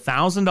save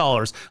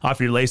 $1,000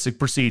 off your LASIK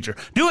procedure.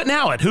 Do it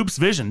now at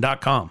hoopsvision.com.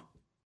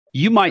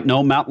 You might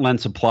know Mountain Land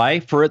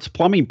Supply for its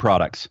plumbing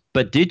products,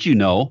 but did you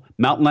know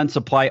Mountain Land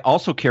Supply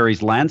also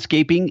carries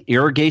landscaping,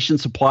 irrigation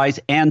supplies,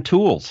 and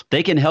tools?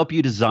 They can help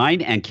you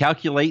design and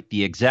calculate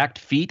the exact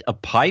feet of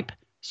pipe,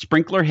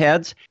 sprinkler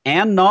heads,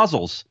 and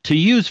nozzles to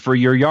use for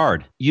your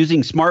yard.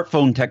 Using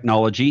smartphone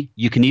technology,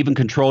 you can even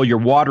control your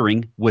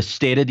watering with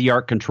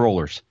state-of-the-art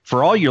controllers.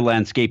 For all your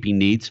landscaping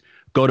needs,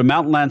 go to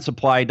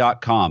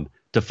mountainlandsupply.com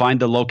to find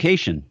the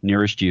location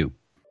nearest you.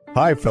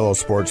 Hi, fellow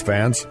sports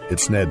fans.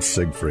 It's Ned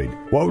Siegfried.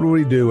 What would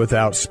we do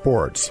without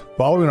sports?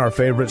 Following our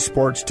favorite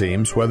sports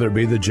teams, whether it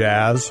be the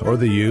Jazz or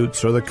the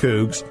Utes or the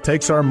Cougs,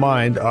 takes our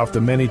mind off the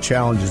many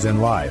challenges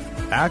in life.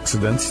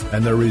 Accidents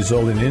and their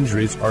resulting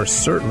injuries are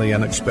certainly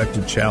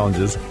unexpected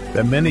challenges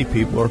that many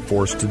people are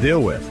forced to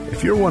deal with.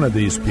 If you're one of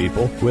these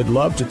people, we'd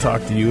love to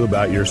talk to you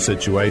about your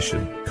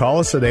situation. Call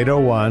us at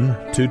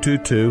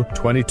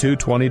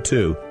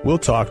 801-222-2222. We'll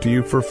talk to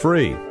you for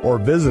free, or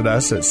visit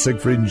us at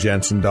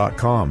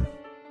siegfriedandjensen.com.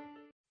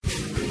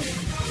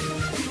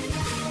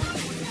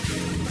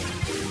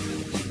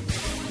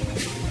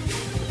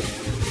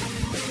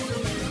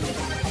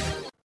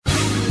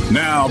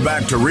 Now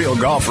back to Real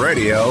Golf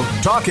Radio,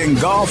 talking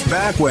golf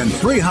back when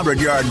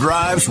 300-yard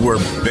drives were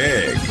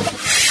big.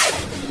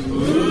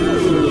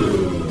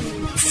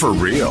 For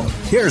real.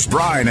 Here's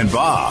Brian and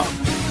Bob.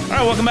 All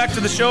right, welcome back to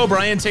the show.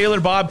 Brian Taylor,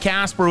 Bob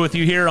Casper with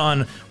you here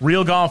on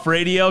Real Golf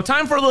Radio.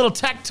 Time for a little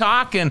tech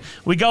talk, and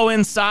we go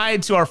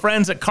inside to our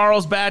friends at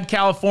Carlsbad,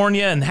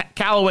 California, and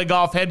Callaway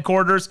Golf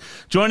headquarters.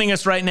 Joining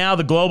us right now,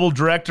 the Global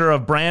Director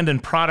of Brand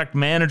and Product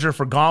Manager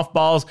for Golf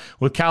Balls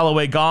with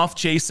Callaway Golf,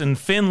 Jason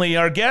Finley,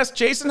 our guest.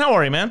 Jason, how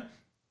are you, man?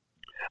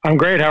 I'm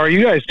great. How are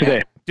you guys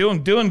today?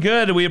 Doing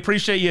good. We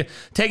appreciate you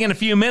taking a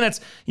few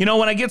minutes. When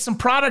I get some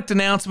product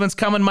announcements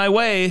coming my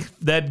way,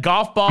 that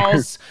golf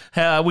balls,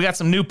 we got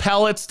some new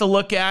pellets to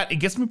look at. It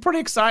gets me pretty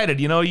excited.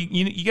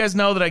 You guys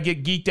know that I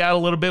get geeked out a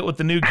little bit with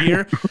the new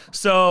gear.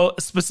 So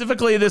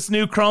specifically this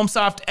new Chrome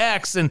Soft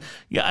X, and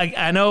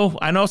I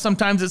know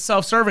sometimes it's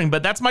self-serving,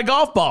 but that's my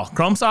golf ball,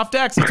 Chrome Soft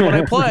X. That's what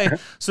I play.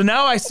 So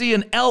now I see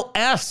an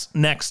LS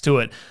next to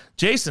it.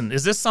 Jason,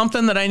 is this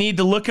something that I need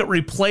to look at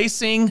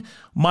replacing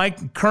my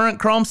current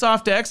Chrome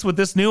Soft X with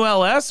this new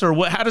LS, or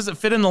how does it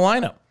fit in the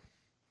lineup?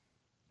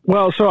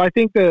 Well, so I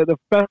think the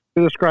best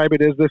way to describe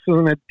it is this is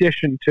an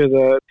addition to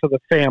the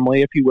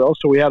family, if you will.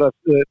 So we had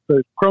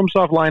the Chrome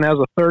Soft line has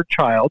a third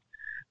child,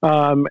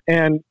 and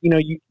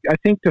I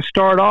think to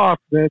start off,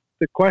 the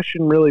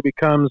question really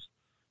becomes,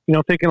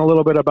 thinking a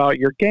little bit about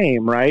your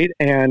game, right?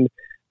 And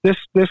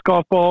this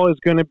golf ball is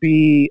going to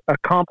be a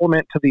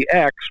complement to the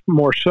X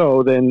more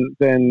so than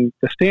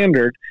the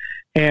standard.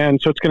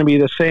 And so it's going to be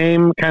the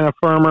same kind of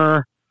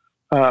firmer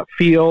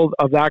feel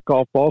of that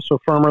golf ball, so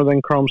firmer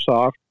than Chrome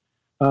Soft,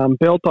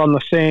 built on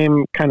the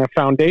same kind of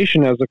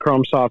foundation as the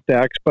Chrome Soft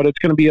X, but it's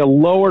going to be a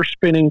lower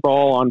spinning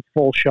ball on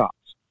full shots.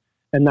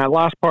 And that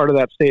last part of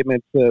that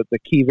statement, the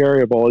key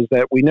variable, is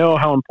that we know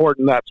how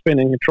important that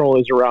spinning control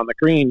is around the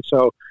green.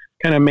 So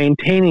kind of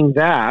maintaining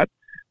that,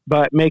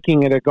 but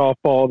making it a golf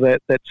ball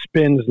that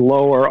spins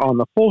lower on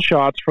the full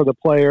shots for the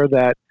player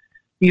that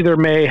either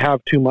may have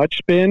too much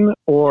spin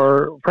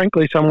or,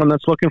 frankly, someone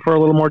that's looking for a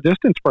little more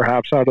distance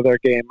perhaps out of their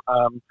game,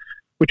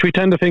 which we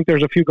tend to think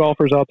there's a few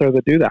golfers out there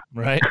that do that.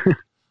 Right.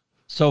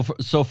 So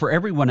for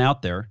everyone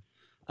out there,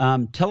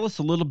 tell us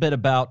a little bit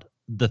about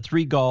the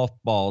 3 golf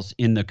balls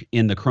in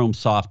the Chrome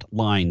Soft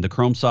line, the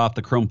Chrome Soft,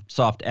 the Chrome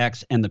Soft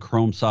X, and the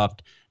Chrome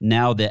Soft,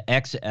 now the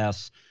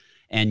XS.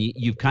 And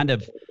you've kind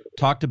of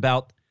talked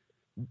about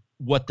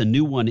what the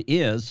new one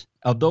is.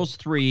 Of those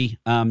 3,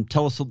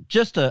 tell us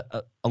just a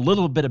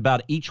little bit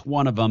about each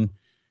one of them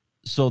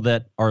so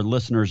that our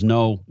listeners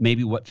know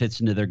maybe what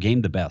fits into their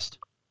game the best.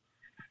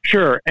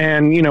 Sure.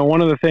 And,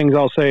 one of the things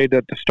I'll say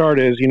to start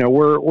is,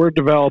 we're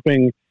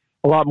developing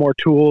a lot more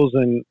tools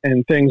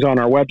and things on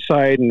our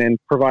website and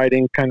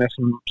providing kind of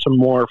some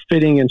more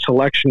fitting and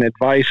selection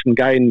advice and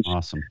guidance.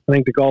 Awesome. I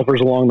think the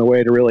golfers along the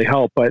way to really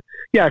help. But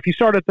yeah, if you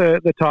start at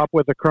the top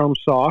with the Chrome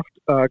Soft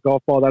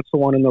golf ball, that's the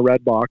one in the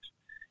red box.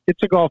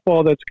 It's a golf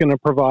ball that's going to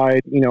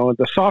provide,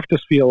 the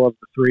softest feel of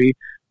the 3,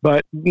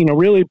 but,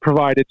 really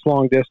provide its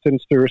long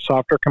distance through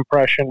softer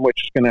compression,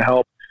 which is going to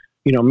help,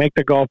 make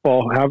the golf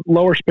ball have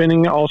lower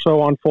spinning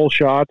also on full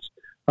shots,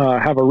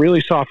 have a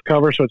really soft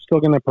cover. So it's still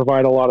going to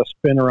provide a lot of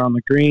spin around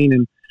the green.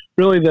 And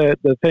really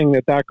the thing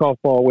that golf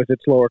ball with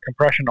its lower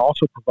compression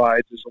also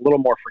provides is a little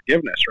more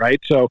forgiveness, right?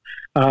 So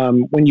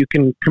when you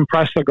can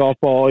compress the golf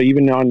ball,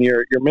 even on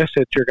your miss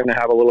hits, you're going to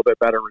have a little bit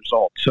better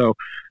result. So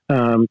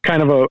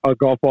kind of a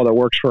golf ball that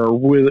works for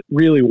a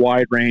really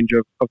wide range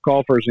of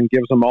golfers and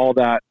gives them all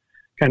that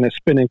kind of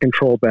spin and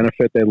control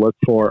benefit they look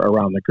for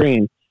around the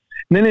green.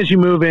 And then as you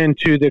move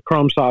into the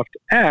Chrome Soft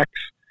X,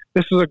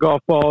 this is a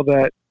golf ball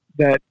that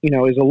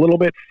is a little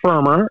bit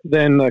firmer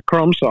than the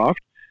Chrome Soft.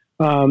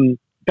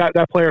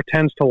 That player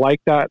tends to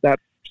like that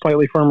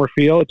slightly firmer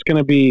feel. It's going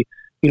to be,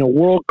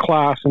 world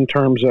class in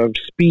terms of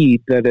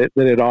speed that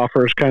it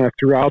offers kind of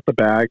throughout the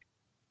bag.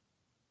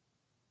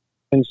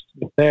 And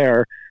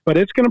there, but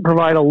it's going to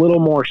provide a little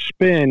more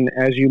spin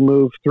as you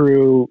move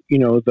through,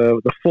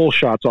 the full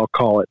shots, I'll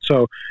call it.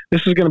 So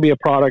this is going to be a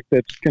product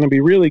that's going to be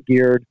really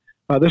geared.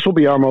 This will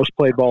be our most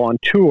played ball on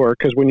tour,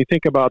 because when you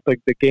think about the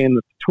game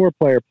that the tour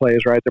player plays,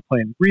 right, they're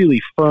playing really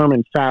firm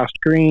and fast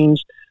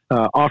greens,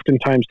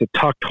 oftentimes the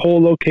tucked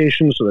hole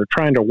locations, so they're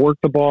trying to work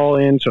the ball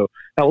in. So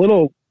that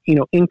little,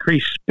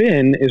 increased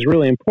spin is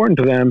really important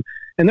to them,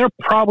 and they're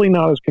probably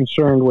not as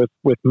concerned with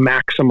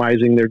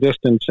maximizing their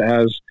distance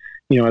as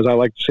I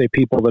like to say,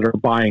 people that are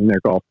buying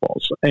their golf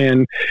balls.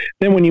 And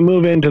then when you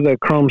move into the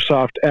Chrome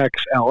Soft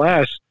X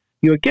LS,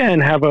 you again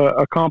have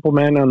a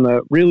complement on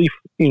the really,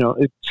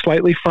 it's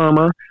slightly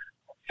firmer,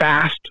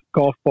 fast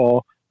golf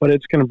ball, but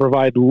it's going to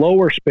provide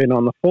lower spin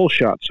on the full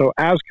shot. So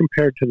as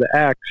compared to the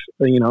X,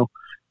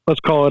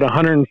 let's call it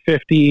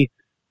 150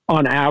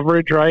 on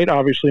average, right?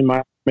 Obviously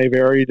may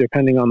vary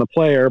depending on the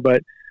player,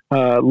 but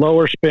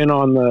lower spin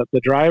on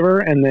the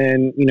driver, and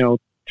then,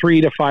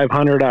 300 to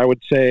 500, I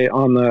would say,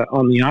 on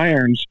the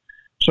irons.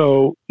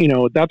 So,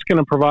 that's going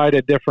to provide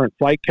a different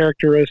flight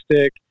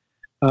characteristic.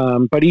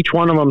 But each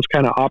one of them is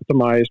kind of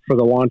optimized for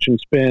the launch and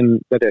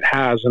spin that it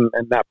has, and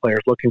that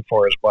player's looking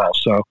for as well.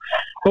 So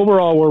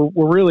overall,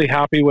 we're really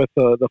happy with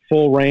the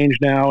full range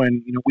now.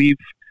 And,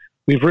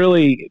 we've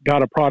really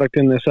got a product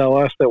in this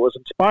LS that was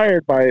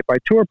inspired by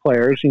tour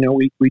players.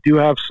 We do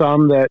have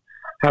some that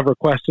have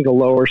requested a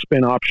lower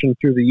spin option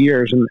through the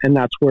years, and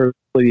that's where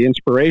the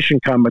inspiration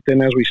come. But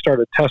then as we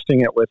started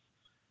testing it with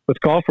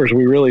golfers,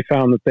 we really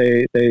found that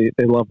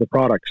they love the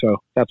product. So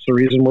that's the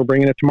reason we're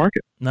bringing it to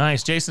market.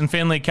 Nice. Jason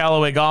Finley,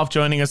 Callaway Golf,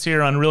 joining us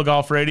here on Real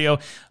Golf Radio.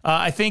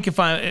 I think if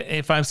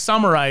I'm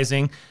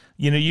summarizing,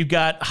 you've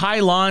got high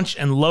launch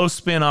and low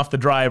spin off the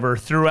driver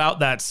throughout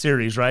that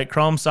series, right?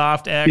 Chrome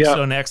Soft X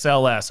and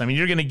XLS. I mean,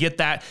 you're going to get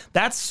that.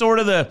 That's sort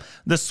of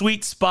the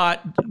sweet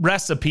spot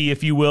recipe,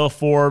 if you will,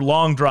 for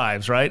long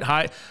drives, right?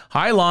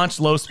 High launch,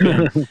 low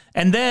spin.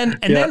 And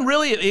then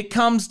really it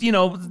comes,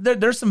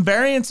 there's some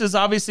variances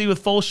obviously with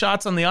full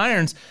shots on the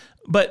irons.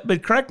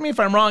 But correct me if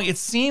I'm wrong, it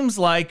seems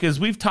like, as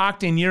we've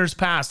talked in years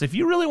past, if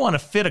you really want to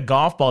fit a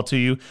golf ball to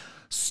you,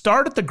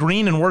 start at the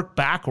green and work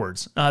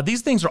backwards.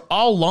 These things are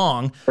all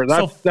long.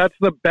 That's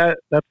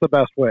the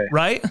best way.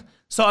 Right?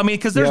 So, I mean,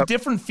 because there's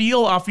different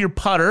feel off your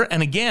putter.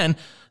 And again,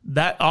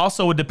 that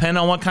also would depend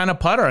on what kind of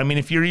putter. I mean,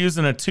 if you're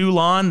using a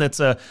Toulon that's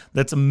a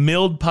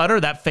milled putter,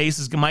 that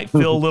face might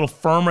feel a little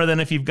firmer than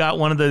if you've got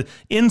one of the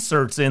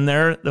inserts in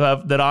there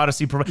that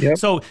Odyssey provides. Yep.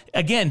 So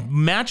again,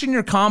 matching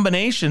your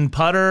combination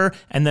putter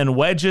and then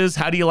wedges.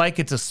 How do you like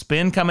it to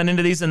spin coming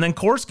into these? And then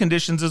course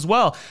conditions as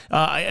well.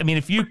 I mean,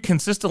 if you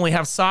consistently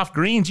have soft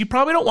greens, you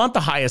probably don't want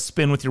the highest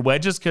spin with your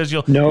wedges because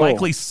you'll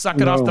likely suck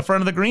it off the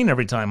front of the green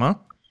every time, huh?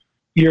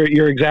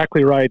 You're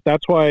exactly right.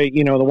 That's why,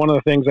 one of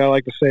the things I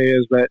like to say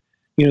is that,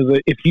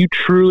 if you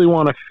truly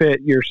want to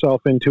fit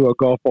yourself into a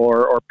golf ball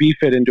or be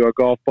fit into a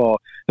golf ball,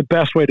 the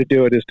best way to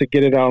do it is to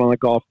get it out on the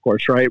golf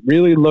course, right?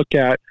 Really look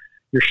at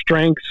your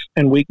strengths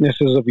and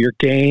weaknesses of your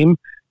game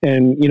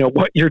and,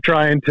 what you're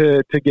trying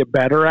to get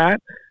better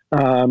at,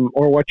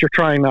 or what you're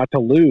trying not to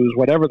lose,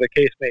 whatever the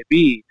case may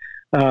be.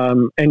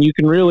 And you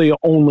can really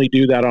only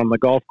do that on the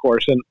golf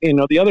course. And,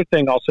 the other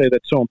thing I'll say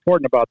that's so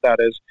important about that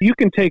is you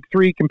can take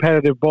 3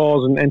 competitive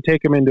balls and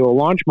take them into a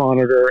launch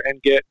monitor and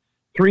get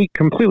 3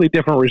 completely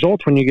different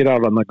results when you get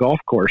out on the golf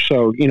course.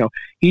 So,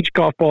 each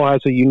golf ball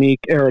has a unique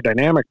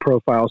aerodynamic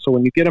profile. So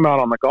when you get them out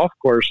on the golf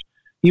course,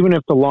 even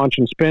if the launch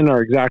and spin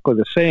are exactly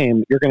the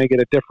same, you're going to get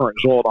a different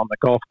result on the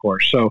golf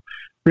course. So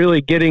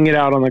really getting it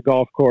out on the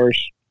golf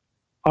course,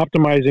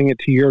 optimizing it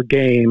to your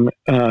game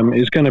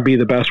is going to be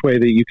the best way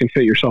that you can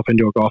fit yourself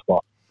into a golf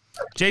ball.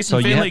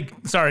 Jason Finley,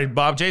 sorry,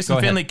 Bob. Jason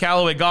Finley,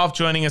 Callaway Golf,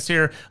 joining us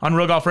here on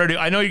Real Golf Radio.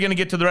 I know you're going to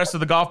get to the rest of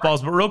the golf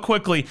balls, but real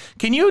quickly,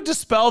 can you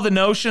dispel the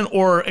notion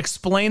or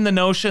explain the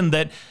notion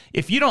that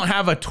if you don't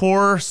have a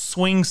tour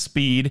swing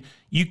speed,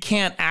 you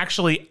can't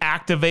actually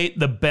activate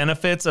the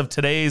benefits of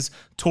today's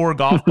tour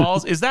golf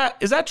balls? Is that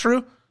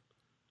true?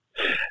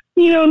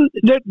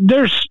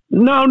 There's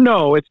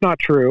no, it's not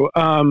true.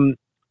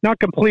 Not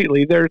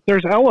completely.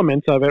 There's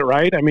elements of it,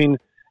 right? I mean,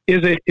 is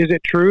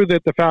it true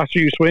that the faster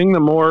you swing, the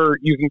more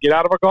you can get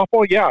out of a golf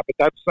ball? Yeah, but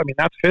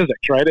that's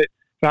physics, right?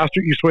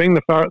 Faster you swing,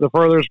 the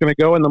further it's going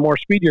to go, and the more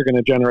speed you're going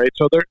to generate.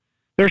 So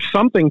there's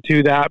something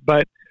to that.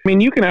 But I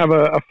mean, you can have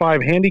a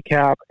 5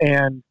 handicap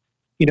and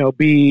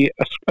be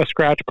a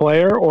scratch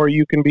player, or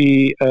you can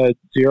be a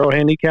 0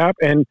 handicap,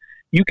 and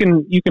you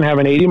can have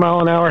an 80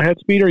 mile an hour head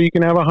speed, or you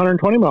can have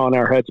 120 mile an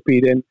hour head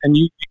speed, and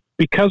you,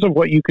 because of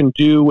what you can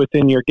do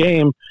within your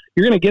game,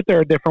 you're going to get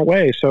there a different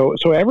way. So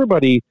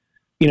everybody,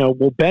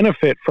 will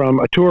benefit from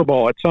a tour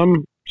ball at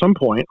some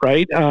point,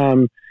 right?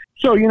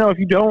 So, if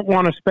you don't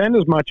want to spend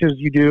as much as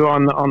you do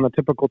on the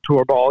typical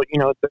tour ball,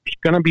 there's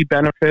going to be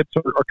benefits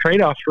or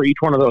trade-offs for each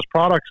one of those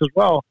products as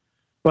well.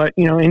 But,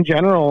 in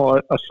general,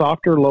 a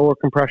softer, lower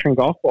compression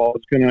golf ball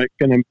is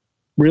going to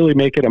really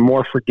make it a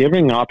more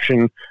forgiving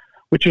option,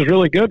 which is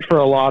really good for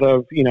a lot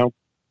of,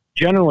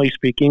 generally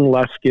speaking,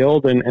 less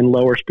skilled and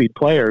lower speed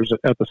players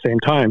at the same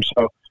time.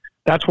 So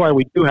that's why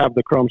we do have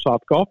the Chrome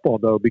Soft golf ball,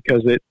 though,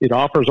 because it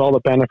offers all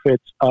the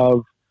benefits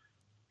of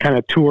kind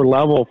of tour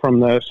level from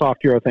the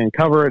soft urethane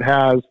cover it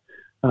has,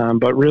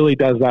 but really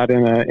does that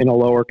in a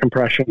lower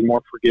compression,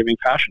 more forgiving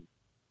fashion.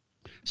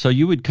 So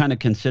you would kind of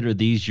consider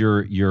these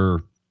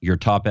your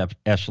top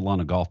echelon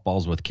of golf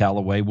balls with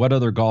Callaway. What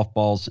other golf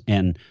balls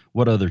and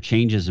what other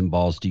changes in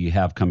balls do you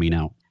have coming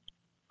out?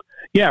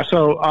 Yeah,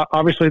 so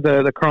obviously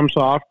the Chrome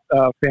Soft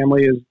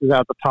family is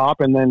at the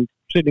top, and then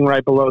sitting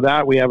right below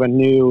that, we have a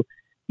new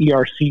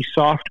ERC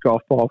Soft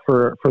golf ball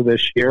for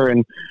this year.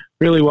 And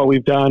really what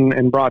we've done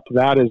and brought to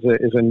that is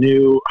a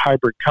new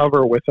hybrid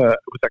cover with a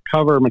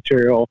cover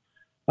material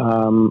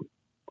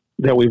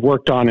that we've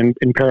worked on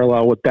in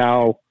parallel with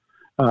Dow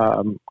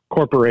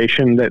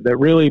Corporation that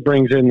really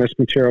brings in this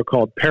material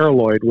called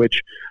Paraloid,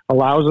 which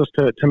allows us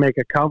to make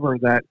a cover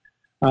that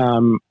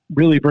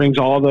really brings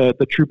all the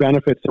true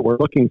benefits that we're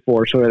looking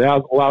for. So it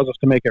allows us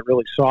to make it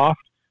really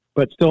soft,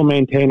 but still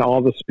maintain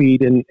all the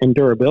speed and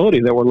durability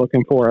that we're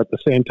looking for at the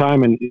same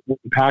time in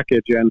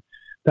package. And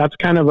that's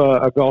kind of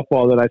a golf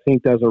ball that I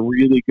think does a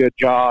really good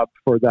job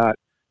for that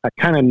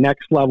kind of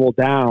next level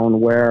down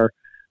where,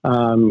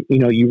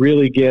 you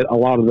really get a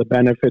lot of the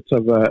benefits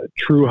of a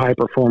true high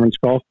performance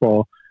golf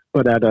ball,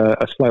 but at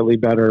a slightly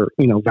better,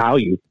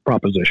 value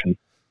proposition.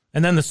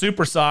 And then the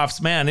Super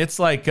Softs, man, it's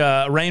like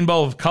a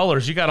rainbow of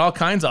colors. You got all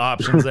kinds of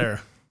options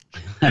there.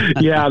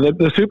 Yeah,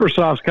 the Super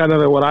Soft's kind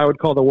of what I would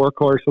call the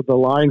workhorse of the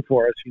line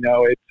for us.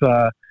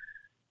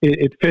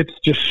 It fits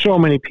just so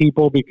many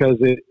people because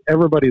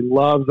everybody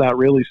loves that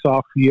really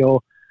soft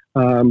feel.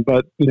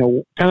 But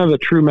kind of the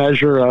true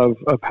measure of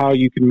how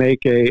you can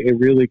make a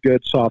really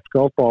good soft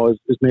golf ball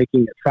is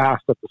making it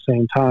fast at the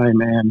same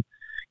time. And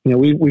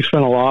we've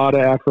spent a lot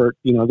of effort.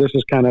 This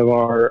is kind of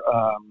our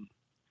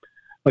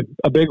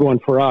a big one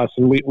for us,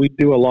 and we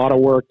do a lot of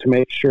work to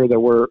make sure that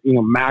we're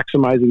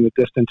maximizing the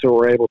distance that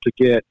we're able to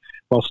get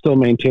while still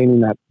maintaining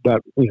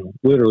that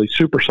literally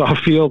super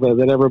soft feel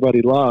that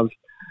everybody loves.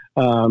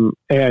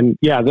 And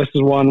yeah, this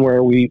is one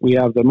where we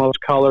have the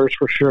most colors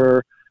for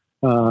sure.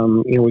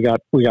 We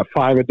got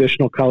 5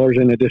 additional colors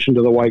in addition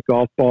to the white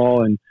golf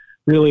ball, and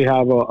really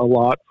have a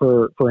lot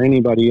for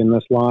anybody in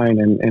this line.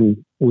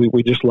 And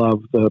we just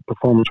love the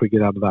performance we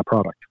get out of that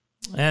product.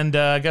 And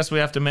I guess we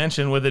have to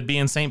mention, with it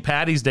being St.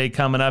 Patty's Day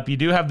coming up, you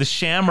do have the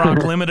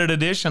Shamrock limited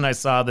edition I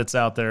saw that's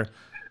out there.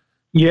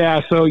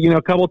 Yeah, so,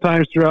 a couple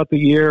times throughout the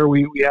year,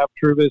 we have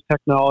TrueViz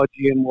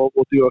technology, and we'll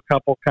do a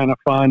couple kind of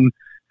fun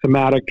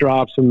thematic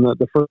drops. And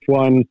the first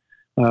one,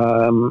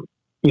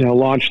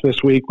 launched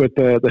this week with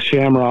the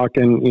Shamrock,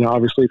 and,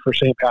 obviously for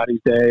St. Patty's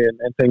Day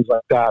and things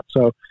like that.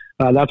 So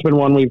that's been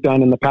one we've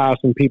done in the past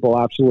and people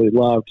absolutely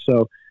loved.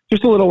 So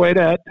just a little way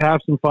to have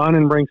some fun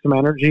and bring some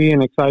energy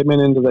and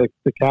excitement into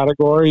the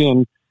category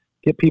and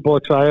get people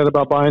excited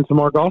about buying some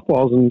more golf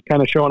balls and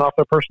kind of showing off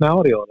their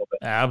personality a little bit.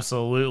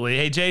 Absolutely.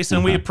 Hey,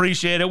 Jason, we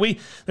appreciate it.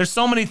 There's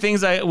so many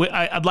things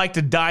I'd like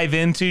to dive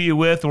into you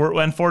with.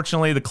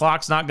 Unfortunately, the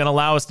clock's not going to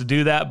allow us to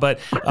do that, but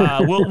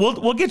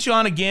we'll get you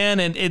on again.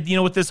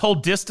 And with this whole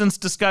distance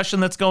discussion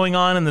that's going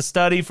on and the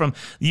study from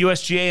the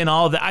USGA and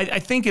all of that, I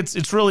think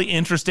it's really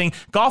interesting.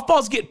 Golf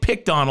balls get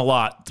picked on a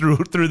lot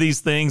through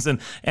these things,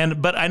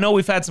 but I know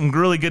we've had some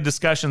really good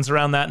discussions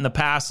around that in the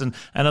past, and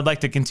I'd like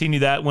to continue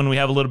that when we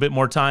have a little bit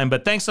more time.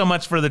 But thanks so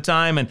much for the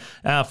time and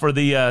for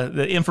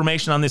the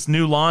information on this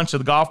new launch of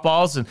the golf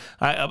balls. And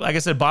like I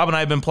said, Bob and I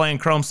have been playing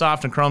Chrome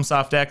Soft and Chrome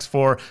Soft X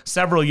for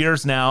several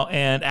years now,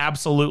 and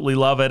absolutely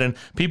love it. And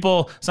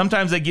people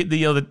sometimes they get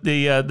the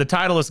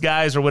Titleist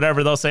guys or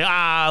whatever, they'll say,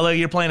 look,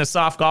 you're playing a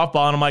soft golf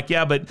ball, and I'm like,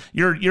 yeah, but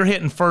you're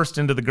hitting first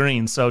into the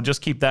green, so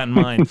just keep that in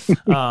mind. So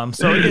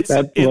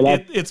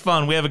it's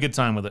fun. We have a good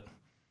time with it.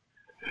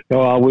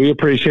 Well, we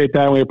appreciate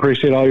that. We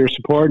appreciate all your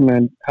support, and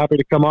I'm happy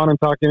to come on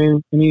and talk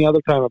any other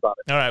time about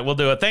it. All right, we'll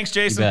do it. Thanks,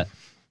 Jason. You bet.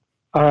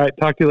 All right,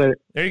 talk to you later.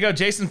 There you go.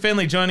 Jason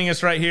Finley joining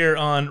us right here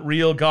on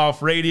Real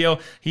Golf Radio.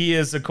 He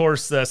is, of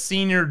course, the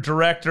senior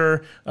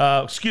director,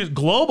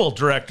 global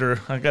director.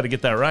 I got to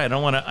get that right. I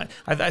don't want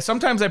to.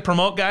 Sometimes I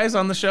promote guys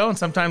on the show, and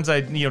sometimes I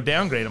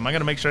downgrade them. I got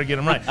to make sure I get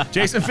them right.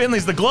 Jason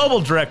Finley's the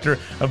global director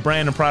of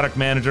brand and product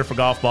manager for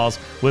golf balls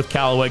with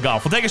Callaway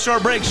Golf. We'll take a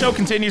short break. Show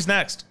continues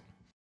next.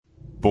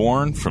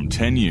 Born from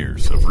 10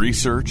 years of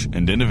research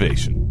and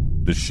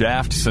innovation, the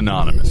shaft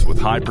synonymous with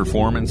high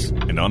performance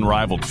and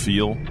unrivaled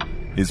feel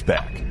is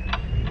back.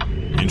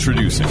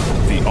 Introducing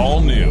the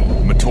all-new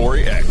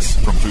Motori X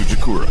from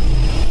Fujikura.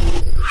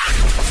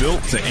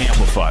 Built to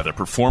amplify the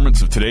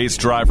performance of today's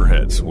driver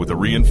heads with a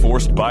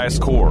reinforced bias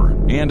core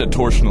and a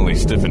torsionally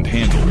stiffened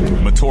handle,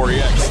 Motori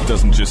X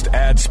doesn't just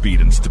add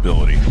speed and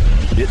stability,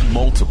 it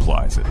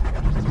multiplies it.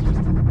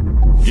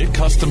 Get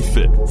custom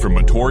fit from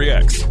Motori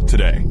X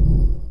today.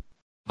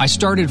 I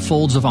started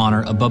Folds of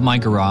Honor above my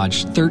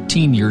garage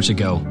 13 years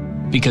ago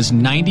because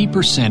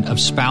 90% of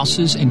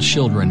spouses and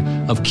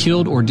children of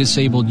killed or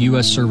disabled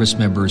U.S. service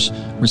members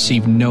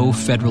receive no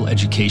federal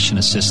education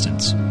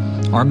assistance.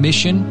 Our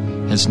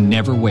mission has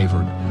never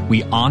wavered.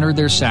 We honor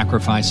their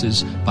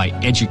sacrifices by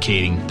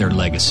educating their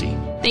legacy.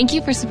 Thank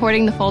you for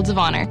supporting the Folds of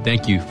Honor.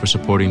 Thank you for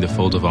supporting the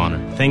Folds of Honor.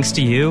 Thanks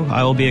to you,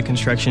 I will be a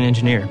construction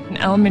engineer, an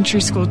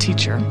elementary school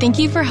teacher. Thank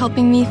you for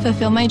helping me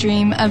fulfill my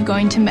dream of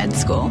going to med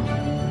school.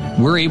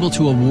 We're able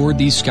to award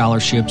these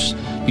scholarships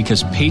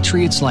because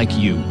patriots like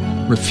you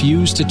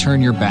refuse to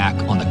turn your back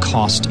on the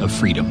cost of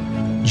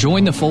freedom.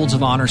 Join the Folds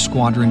of Honor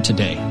Squadron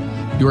today.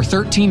 Your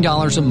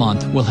 $13 a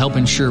month will help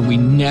ensure we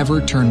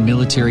never turn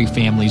military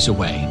families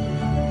away.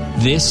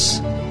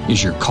 This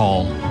is your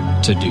call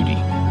to duty.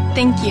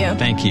 Thank you.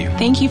 Thank you.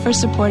 Thank you for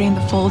supporting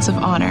the Folds of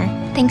Honor.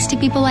 Thanks to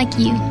people like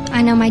you,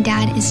 I know my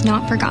dad is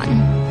not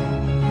forgotten.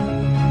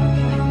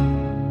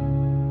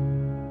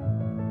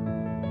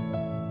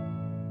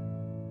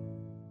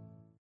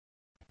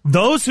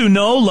 Those who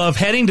know love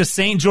heading to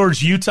St.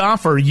 George, Utah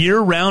for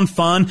year-round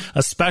fun,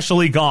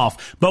 especially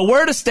golf. But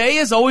where to stay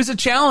is always a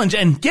challenge,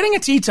 and getting a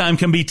tee time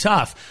can be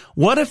tough.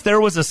 What if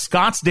there was a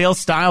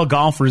Scottsdale-style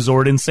golf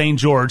resort in St.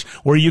 George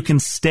where you can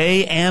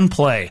stay and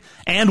play?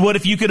 And what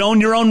if you could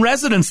own your own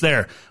residence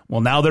there? Well,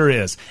 now there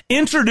is.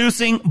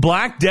 Introducing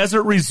Black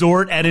Desert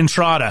Resort at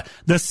Entrada.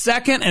 The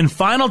second and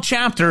final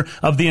chapter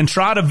of the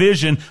Entrada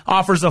vision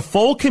offers a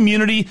full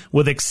community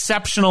with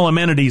exceptional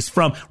amenities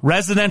from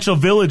residential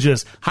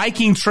villages,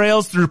 hiking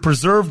trails through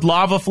preserved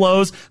lava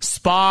flows,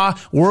 spa,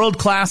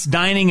 world-class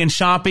dining and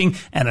shopping,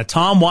 and a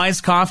Tom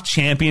Weiskopf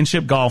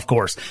championship golf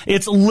course.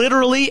 It's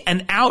literally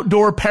an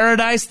outdoor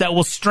paradise that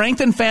will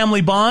strengthen family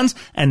bonds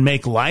and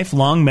make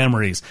lifelong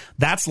memories.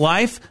 That's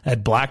life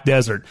at Black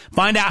Desert.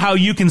 Find out how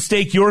you can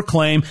stake your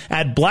claim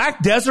at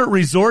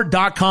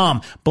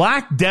blackdesertresort.com.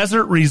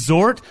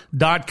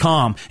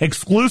 blackdesertresort.com.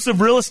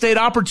 Exclusive real estate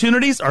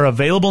opportunities are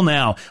available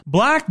now.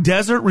 Black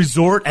Desert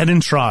Resort at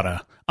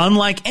Entrada.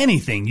 Unlike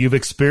anything you've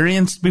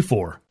experienced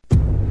before.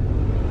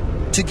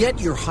 To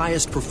get your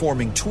highest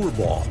performing tour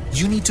ball,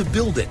 you need to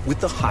build it with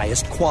the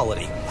highest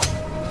quality.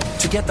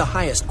 To get the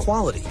highest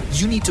quality,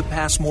 you need to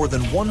pass more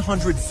than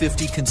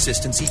 150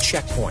 consistency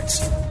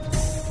checkpoints.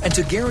 And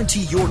to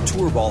guarantee your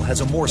tour ball has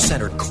a more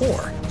centered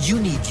core, you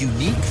need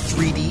unique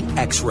 3D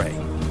X-ray.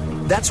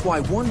 That's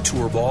why one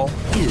tour ball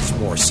is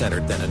more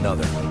centered than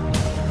another.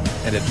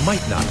 And it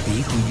might not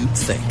be who you'd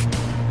think.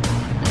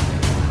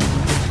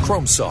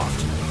 Chrome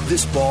Soft.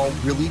 This ball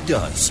really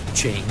does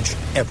change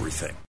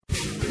everything.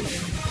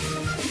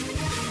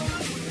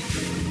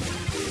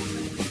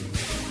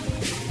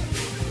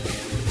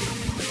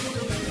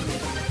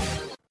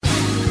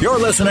 You're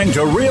listening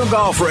to Real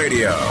Golf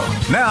Radio.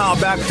 Now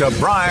back to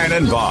Brian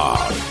and Bob.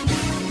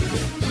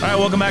 All right,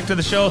 welcome back to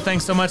the show.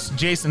 Thanks so much to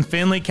Jason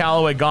Finley,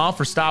 Callaway Golf,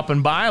 for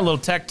stopping by. A little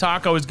tech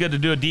talk. Always good to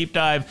do a deep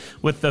dive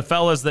with the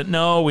fellas that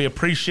know. We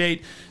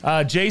appreciate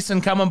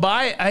Jason coming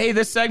by. Hey,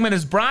 this segment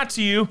is brought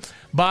to you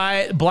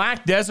by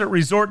Black Desert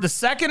Resort. The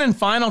second and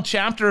final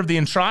chapter of the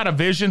Entrada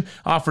Vision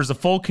offers a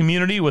full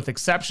community with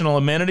exceptional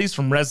amenities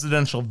from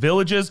residential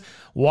villages,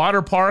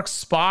 water parks,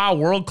 spa,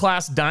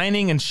 world-class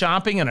dining and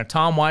shopping, and a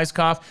Tom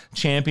Weiskopf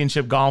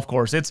championship golf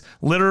course. It's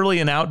literally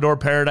an outdoor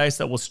paradise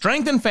that will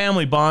strengthen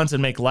family bonds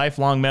and make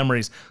lifelong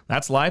memories.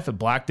 That's life at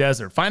Black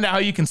Desert. Find out how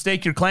you can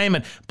stake your claim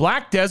at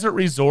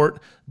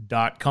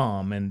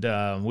blackdesertresort.com.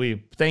 And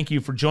we thank you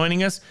for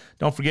joining us.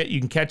 Don't forget, you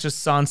can catch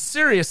us on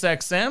Sirius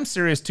XM,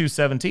 Sirius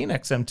 217,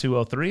 XM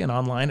 203, and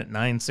online at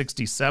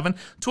 967.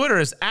 Twitter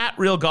is at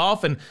Real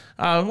Golf. And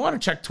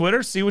want to check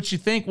Twitter, see what you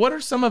think. What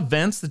are some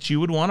events that you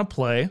would want to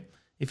play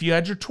if you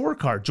had your tour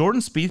card?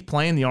 Jordan Spieth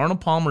playing the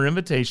Arnold Palmer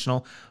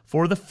Invitational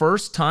for the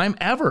first time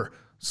ever.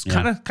 It's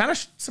kind of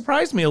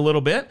surprised me a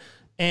little bit.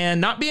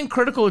 And not being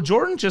critical of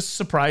Jordan just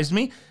surprised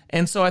me.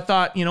 And so I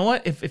thought, you know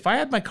what? If I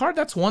had my card,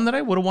 that's one that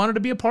I would have wanted to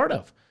be a part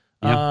of.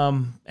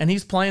 Yeah. And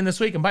he's playing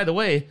this week. And by the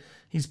way,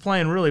 he's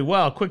playing really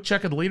well. Quick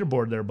check of the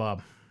leaderboard there,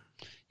 Bob.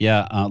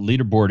 Yeah,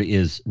 leaderboard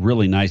is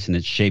really nice, and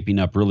it's shaping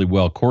up really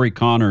well. Corey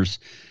Connors,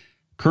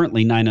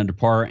 currently 9 under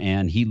par,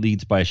 and he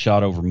leads by a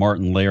shot over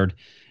Martin Laird.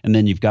 And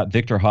then you've got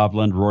Victor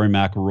Hovland, Rory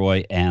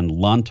McIlroy, and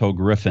Lanto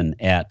Griffin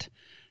at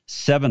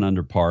 7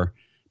 under par.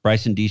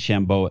 Bryson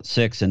DeChambeau at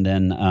 6, and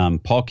then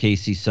Paul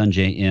Casey,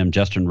 Sungjae Im,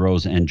 Justin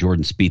Rose, and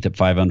Jordan Spieth at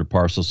 5 under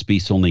par. So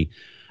Spieth's only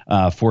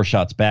 4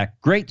 shots back.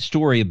 Great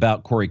story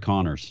about Corey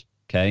Connors,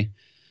 okay?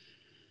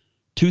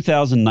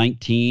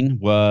 2019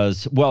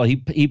 was, well,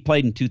 he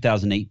played in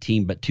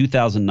 2018, but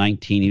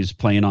 2019 he was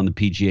playing on the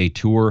PGA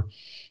Tour.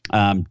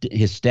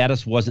 His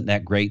status wasn't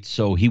that great,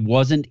 so he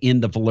wasn't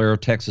in the Valero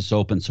Texas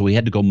Open, so he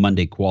had to go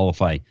Monday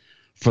qualify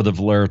for the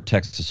Valero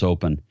Texas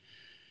Open.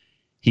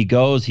 He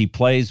goes, he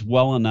plays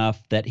well enough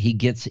that he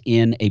gets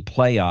in a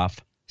playoff,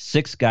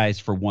 6 guys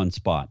for 1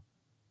 spot.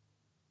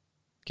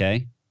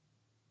 Okay?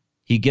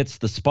 He gets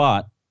the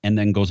spot and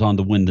then goes on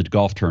to win the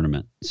golf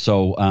tournament.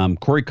 So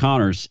Corey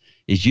Connors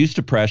is used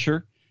to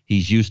pressure.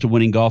 He's used to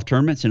winning golf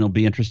tournaments, and it'll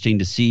be interesting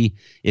to see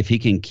if he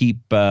can keep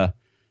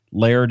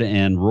Laird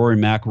and Rory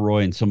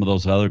McIlroy and some of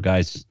those other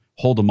guys,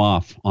 hold them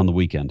off on the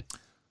weekend.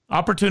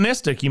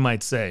 Opportunistic, you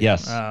might say.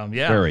 Yes,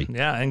 very.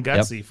 Yeah, and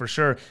gutsy, for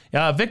sure.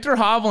 Victor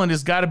Hovland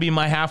has got to be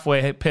my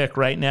halfway pick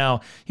right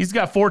now. He's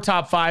got 4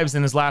 top 5s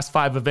in his last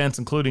 5 events,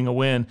 including a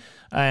win.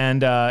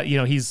 And,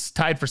 he's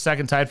tied for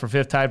 2nd, tied for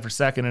 5th, tied for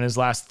 2nd in his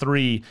last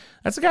 3.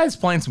 That's a guy that's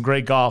playing some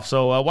great golf.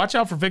 So watch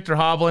out for Victor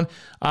Hovland.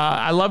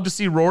 I love to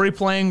see Rory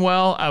playing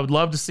well. I would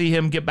love to see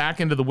him get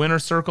back into the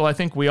winner's circle. I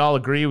think we all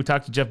agree. We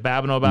talked to Jeff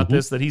Babineau about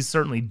this, that he's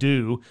certainly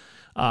due.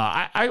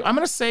 I'm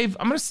gonna save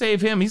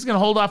him. He's gonna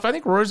hold off. I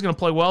think Rory's gonna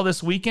play well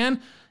this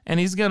weekend, and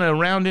he's gonna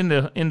round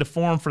into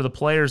form for the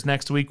Players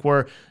next week.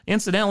 Where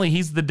incidentally,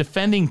 he's the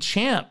defending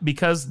champ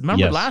because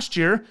remember last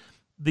year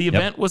the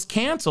event was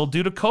canceled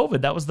due to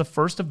COVID. That was the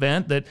first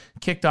event that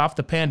kicked off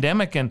the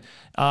pandemic, and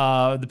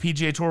the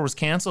PGA Tour was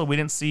canceled. We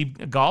didn't see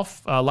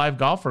live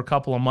golf for a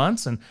couple of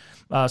months, and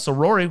so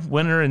Rory,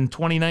 winner in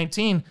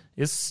 2019,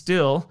 is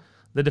still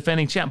the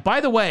defending champ. By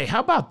the way,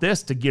 how about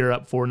this to gear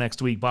up for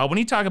next week, Bob? When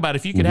you talk about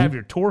if you could have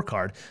your tour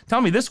card,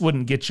 tell me this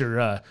wouldn't get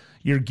your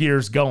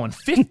gears going.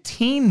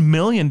 $15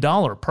 million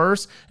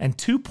purse and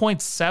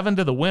 2.7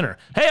 to the winner.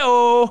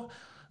 Hey-oh!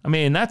 I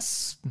mean,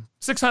 that's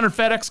 600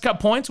 FedEx Cup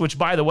points, which,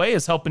 by the way,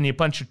 is helping you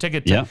punch your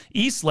ticket to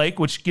East Lake,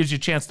 which gives you a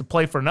chance to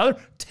play for another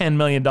 $10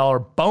 million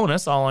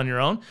bonus all on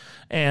your own.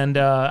 And,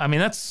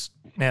 there's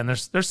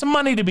some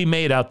money to be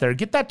made out there.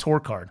 Get that tour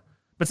card.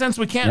 But since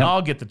we can't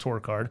all get the tour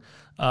card,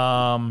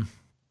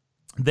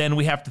 then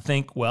we have to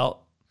think,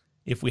 well,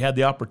 if we had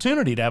the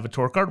opportunity to have a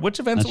tour card, which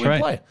events would we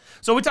play?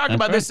 So we talked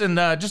about this in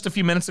just a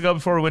few minutes ago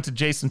before we went to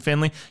Jason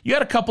Finley. You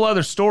had a couple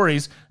other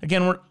stories.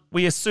 Again,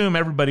 we assume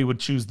everybody would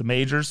choose the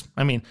majors.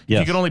 I mean, if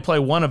you could only play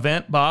one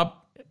event, Bob,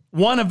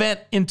 one event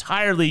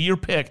entirely, your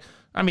pick.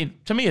 I mean,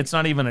 to me, it's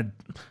not even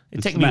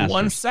it'd take me Masters.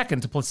 1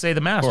 second to say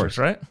the Masters,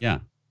 right?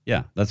 Yeah.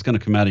 That's going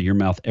to come out of your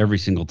mouth every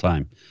single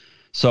time.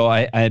 So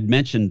I had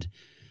mentioned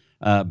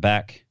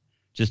back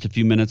just a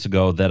few minutes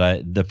ago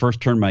that the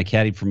first tournament I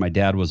caddied for my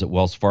dad was at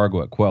Wells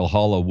Fargo at Quail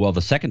Hollow. Well,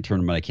 the second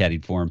tournament I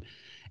caddied for him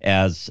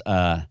as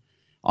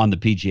on the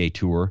PGA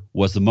Tour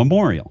was the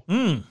Memorial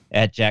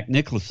at Jack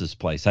Nicklaus's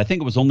place. I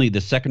think it was only the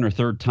 2nd or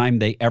 3rd time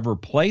they ever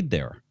played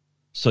there.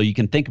 So you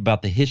can think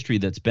about the history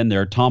that's been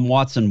there. Tom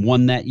Watson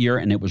won that year,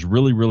 and it was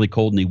really, really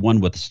cold, and he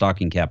won with a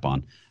stocking cap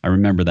on. I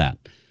remember that.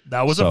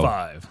 That was a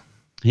 5.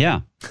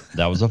 Yeah,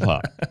 that was a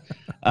 5.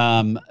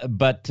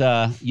 But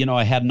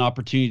I had an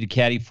opportunity to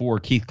caddy for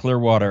Keith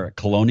Clearwater at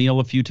Colonial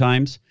a few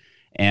times.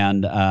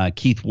 And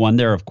Keith won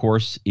there, of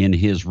course, in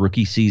his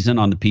rookie season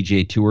on the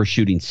PGA Tour,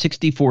 shooting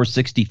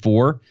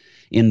 64-64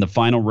 in the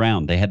final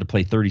round. They had to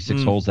play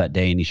 36 holes that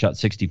day, and he shot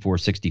 64.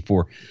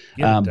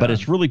 But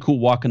it's really cool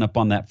walking up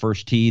on that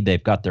first tee.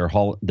 They've got their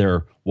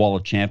wall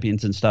of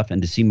champions and stuff,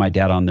 and to see my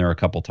dad on there a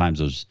couple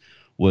times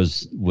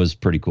was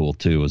pretty cool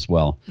too as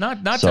well.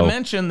 Not to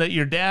mention that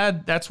your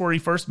dad, that's where he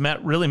first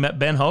met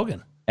Ben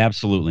Hogan.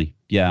 Absolutely,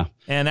 yeah.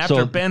 And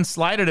after Ben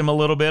slighted him a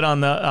little bit on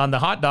the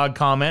hot dog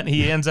comment,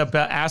 he ends up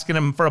asking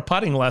him for a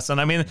putting lesson.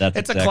 I mean, it's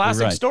exactly a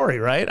classic story,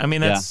 right? I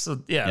mean, that's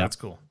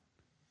cool.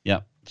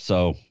 Yeah.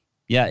 So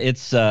yeah,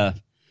 it's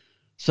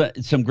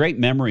some great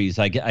memories.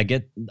 I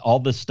get all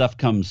this stuff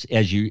comes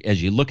as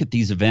you look at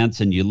these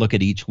events and you look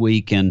at each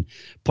week and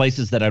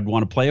places that I'd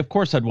want to play. Of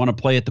course, I'd want to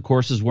play at the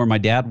courses where my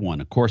dad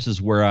won,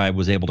 courses where I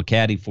was able to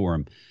caddy for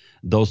him,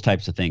 those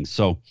types of things.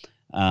 So.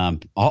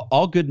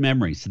 All good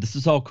memories. So this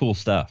is all cool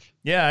stuff.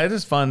 Yeah, it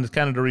is fun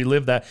kind of to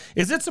relive that.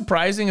 Is it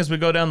surprising as we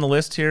go down the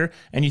list here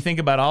and you think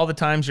about all the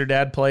times your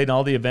dad played and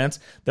all the events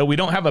that we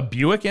don't have a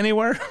Buick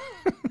anywhere?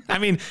 I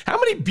mean, how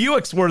many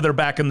Buicks were there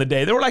back in the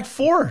day? There were like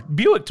 4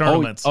 Buick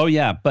tournaments. Oh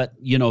yeah, but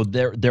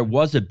there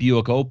was a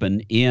Buick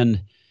Open in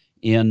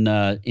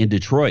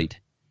Detroit,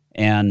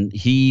 and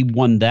he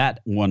won that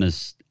one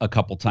a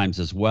couple times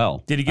as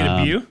well. Did he get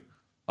a Buick?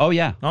 Oh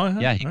yeah.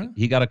 Yeah.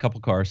 He got a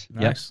couple cars.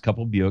 Nice. Yes, a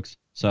couple Buicks.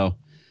 So,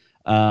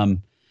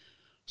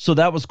 so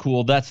that was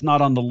cool. That's not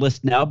on the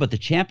list now, but the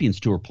Champions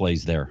Tour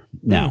plays there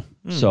now.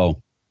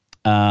 So,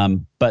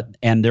 and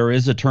there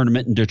is a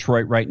tournament in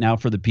Detroit right now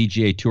for the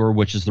PGA Tour,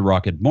 which is the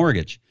Rocket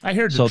Mortgage. I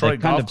hear so Detroit they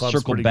kind Golf of Club's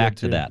circled back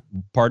to that.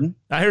 Pardon?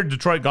 I heard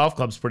Detroit Golf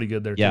Club's pretty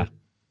good there too.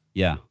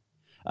 Yeah.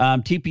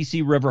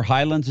 TPC River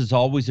Highlands is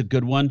always a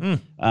good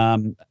one.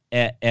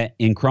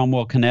 In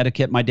Cromwell,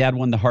 Connecticut. My dad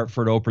won the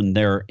Hartford Open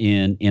there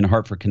in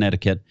Hartford,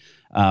 Connecticut,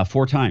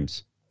 4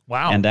 times.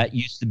 Wow. And that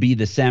used to be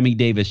the Sammy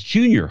Davis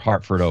Jr.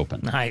 Hartford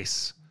Open.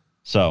 Nice.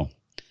 So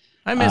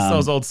I miss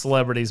those old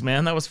celebrities,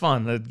 man. That was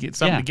fun. To get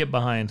something to get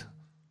behind.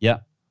 Yeah,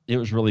 it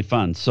was really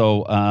fun.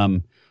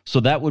 So so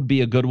that would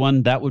be a good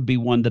one. That would be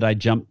one that I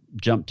jump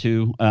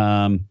to.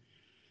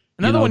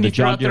 Another one you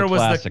threw out there was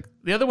Classic.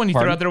 the other one you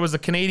threw out there was the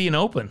Canadian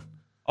Open.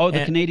 Oh,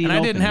 the Canadian Open.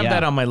 And I didn't have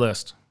that on my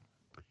list.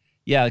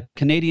 Yeah,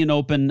 Canadian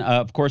Open.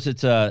 Of course,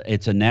 it's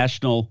a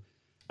national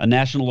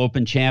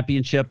Open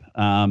championship.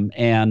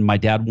 And my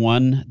dad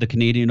won the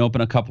Canadian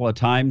Open a couple of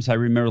times. I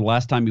remember the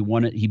last time he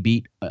won it, he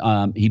beat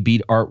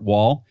Art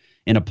Wall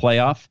in a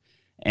playoff,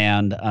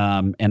 and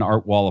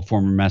Art Wall, a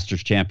former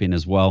Masters champion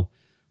as well.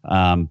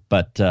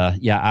 But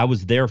I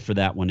was there for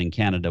that one in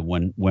Canada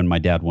when my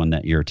dad won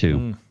that year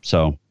too.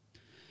 So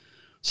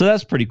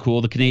that's pretty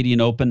cool. The Canadian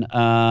Open.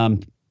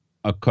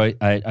 Okay,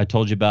 I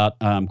told you about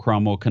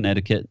Cromwell,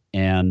 Connecticut,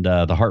 and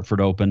the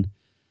Hartford Open.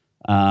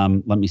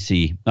 Let me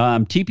see.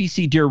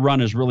 TPC Deer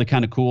Run is really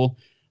kind of cool.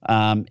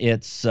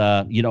 It's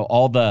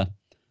all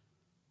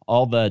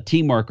the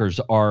tee markers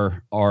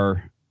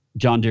are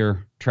John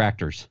Deere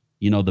tractors.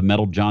 The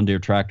metal John Deere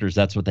tractors.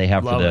 That's what they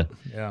have for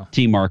the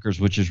tee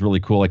markers, which is really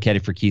cool. I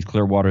caddied for Keith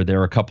Clearwater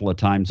there a couple of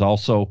times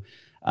also.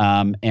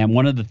 And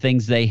one of the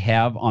things they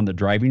have on the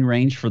driving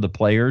range for the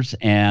players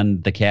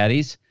and the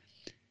caddies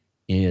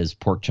is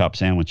pork chop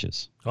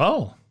sandwiches.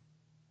 Oh.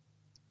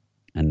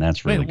 And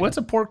that's really what's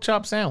a pork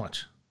chop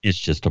sandwich? It's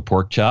just a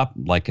pork chop,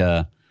 like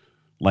a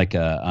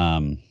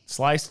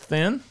sliced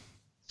thin?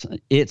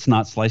 It's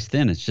not sliced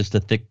thin. It's just a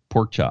thick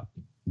pork chop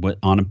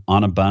on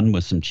a bun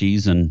with some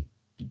cheese and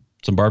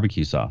some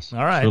barbecue sauce.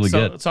 All right. It's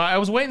really good. So I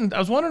was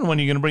wondering when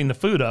you're going to bring the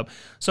food up.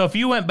 So if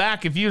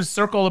you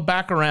circle it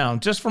back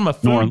around just from a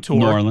food tour.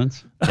 New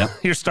Orleans. Yep.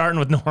 You're starting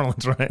with New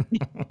Orleans, right?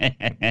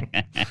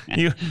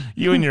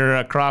 you and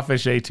your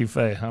crawfish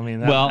etouffee. I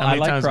mean, I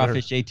like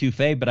crawfish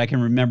etouffee, but I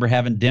can remember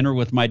having dinner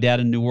with my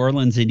dad in New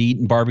Orleans and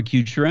eating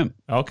barbecued shrimp.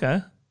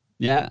 Okay.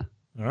 Yeah.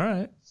 All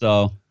right.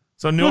 So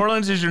New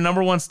Orleans is your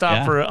number one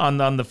stop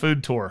on the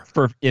food tour.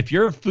 If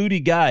you're a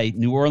foodie guy,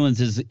 New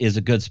Orleans is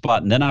a good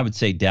spot, and then I would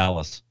say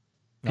Dallas.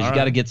 Because you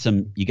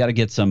got to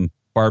get some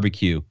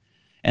barbecue,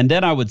 and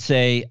then I would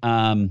say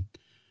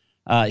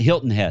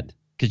Hilton Head,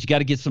 because you got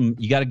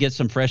to get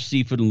some fresh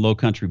seafood and Low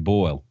Country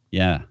boil.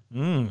 Yeah.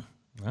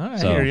 I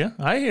hear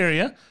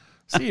you.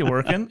 See you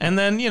working, and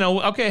then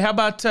okay. How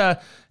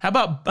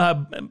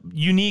about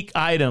unique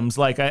items?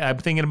 Like I'm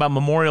thinking about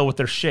Memorial with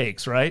their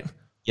shakes, right?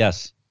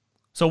 Yes.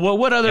 So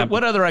what other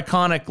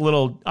iconic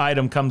little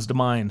item comes to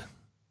mind?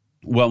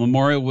 Well,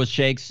 Memorial with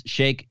shakes.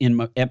 Shake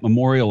at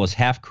Memorial is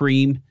half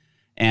cream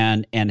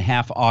and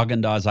half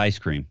Haagen-Dazs ice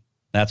cream.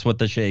 That's what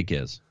the shake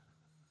is.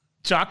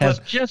 Chocolate. Has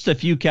just a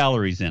few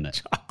calories in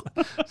it.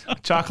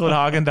 Chocolate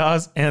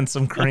Haagen-Dazs and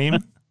some cream.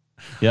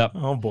 Yep.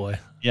 Oh boy.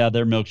 Yeah,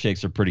 their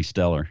milkshakes are pretty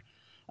stellar.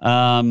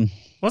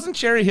 Wasn't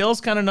Cherry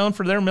Hills kind of known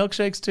for their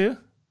milkshakes too?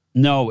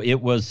 No, it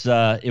was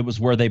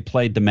where they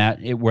played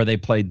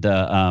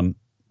the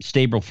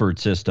Stableford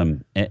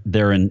system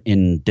there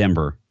in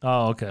Denver.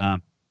 Oh, okay.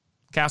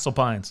 Castle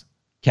Pines.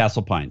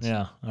 Castle Pines.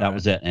 Yeah. That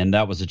was it. And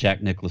that was a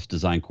Jack Nicklaus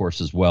design course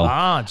as well.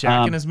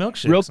 Jack and his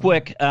milkshakes. Real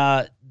quick,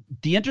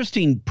 the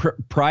interesting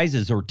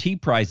prizes or tea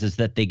prizes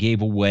that they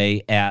gave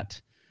away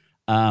at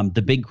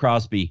the Big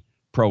Crosby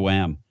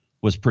Pro-Am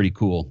was pretty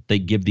cool. They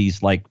give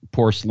these like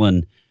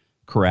porcelain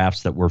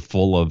carafes that were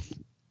full of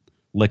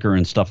liquor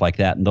and stuff like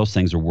that, and those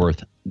things are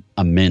worth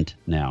a mint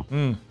now.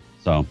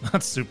 So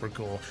that's super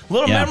cool.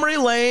 Little memory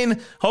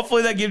lane.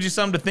 Hopefully that gives you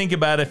something to think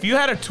about. If you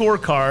had a tour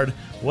card,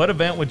 what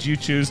event would you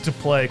choose to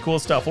play? Cool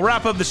stuff. We'll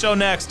wrap up the show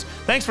next.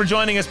 Thanks for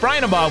joining us.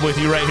 Brian and Bob with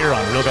you right here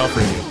on Real Golf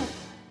Radio.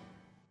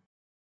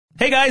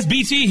 Hey guys,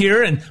 BT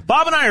here, and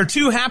Bob and I are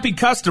two happy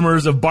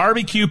customers of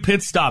Barbecue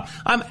Pit Stop.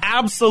 I'm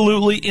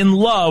absolutely in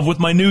love with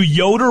my new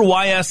Yoder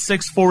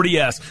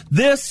YS640S.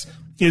 This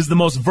is the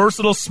most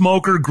versatile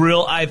smoker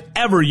grill I've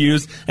ever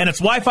used, and its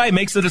Wi-Fi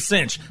makes it a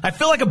cinch. I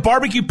feel like a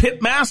barbecue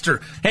pit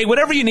master. Hey,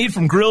 whatever you need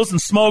from grills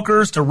and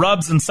smokers to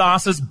rubs and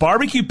sauces,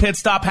 Barbecue Pit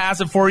Stop has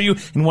it for you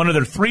in one of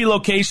their 3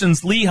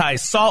 locations, Lehigh,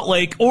 Salt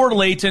Lake, or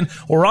Layton,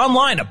 or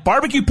online at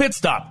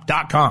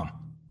barbecuepitstop.com.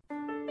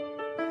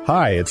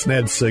 Hi, it's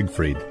Ned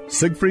Siegfried.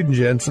 Siegfried &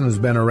 Jensen has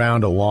been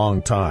around a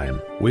long time.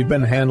 We've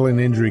been handling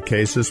injury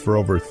cases for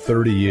over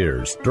 30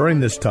 years. During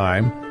this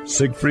time,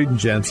 Siegfried &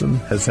 Jensen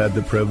has had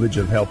the privilege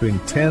of helping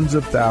tens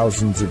of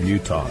thousands of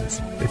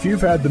Utahns. If you've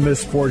had the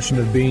misfortune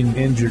of being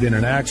injured in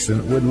an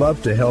accident, we'd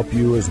love to help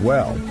you as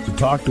well. To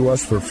talk to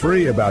us for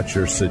free about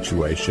your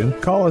situation,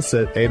 call us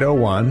at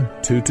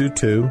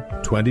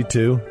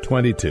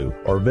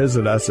 801-222-2222 or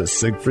visit us at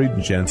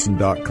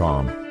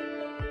siegfriedjensen.com.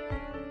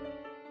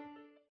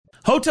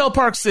 Hotel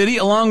Park City,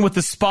 along with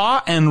the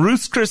spa and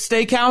Ruth's Chris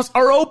Steakhouse,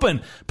 are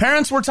open.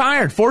 Parents were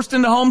tired, forced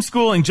into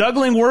homeschooling,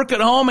 juggling work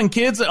at home and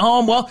kids at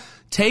home. Well,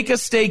 take a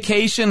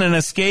staycation and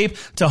escape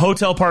to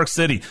Hotel Park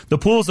City. The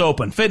pool's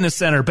open, fitness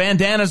center,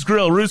 Bandana's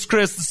Grill, Ruth's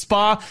Chris, the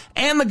spa,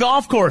 and the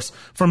golf course.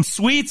 From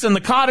suites and the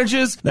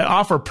cottages that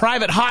offer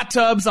private hot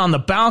tubs on the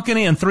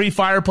balcony and 3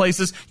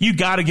 fireplaces, you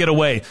gotta get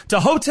away to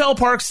Hotel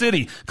Park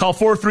City. Call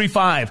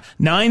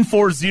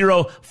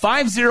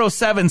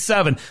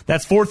 435-940-5077.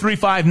 That's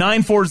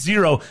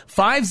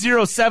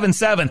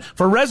 435-940-5077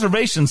 for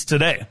reservations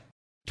today.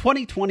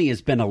 2020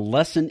 has been a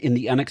lesson in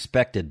the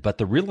unexpected, but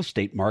the real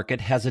estate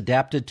market has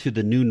adapted to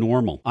the new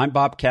normal. I'm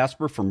Bob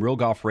Casper from Real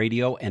Golf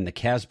Radio and the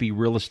Casby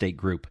Real Estate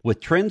Group. With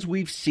trends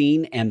we've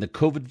seen and the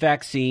COVID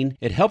vaccine,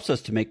 it helps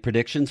us to make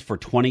predictions for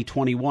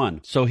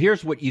 2021. So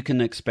here's what you can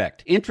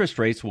expect. Interest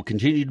rates will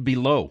continue to be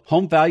low.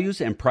 Home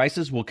values and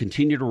prices will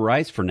continue to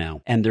rise for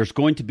now, and there's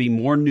going to be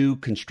more new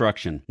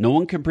construction. No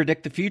one can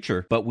predict the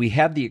future, but we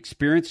have the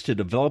experience to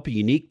develop a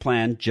unique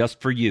plan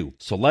just for you.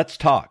 So let's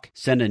talk.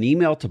 Send an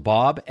email to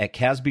Bob at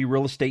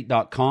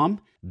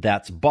CasbyRealEstate.com.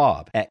 That's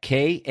Bob at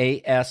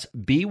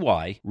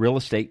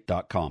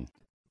KASBYRealEstate.com.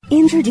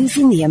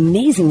 Introducing the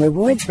Amazing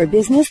Rewards for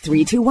Business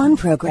 321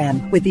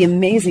 program. With the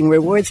Amazing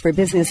Rewards for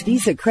Business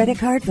Visa credit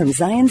card from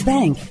Zions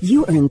Bank,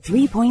 you earn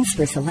 3 points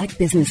for select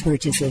business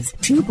purchases,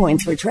 2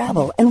 points for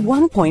travel, and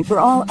 1 point for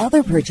all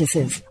other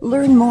purchases.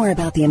 Learn more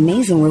about the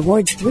Amazing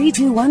Rewards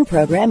 321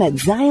 program at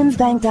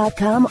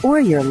ZionsBank.com or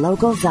your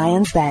local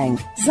Zions Bank.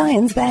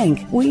 Zions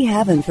Bank, we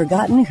haven't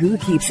forgotten who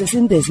keeps us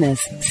in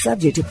business.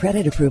 Subject to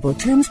credit approval,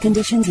 terms,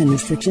 conditions, and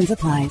restrictions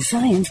apply.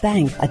 Zions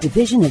Bank, a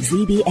division of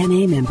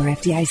ZBNA member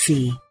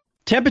FDIC.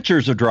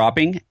 Temperatures are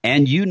dropping,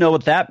 and you know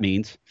what that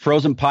means.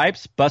 Frozen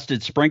pipes,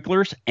 busted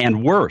sprinklers,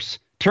 and worse.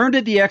 Turn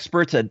to the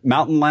experts at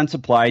Mountain Land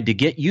Supply to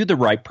get you the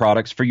right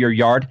products for your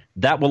yard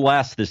that will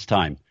last this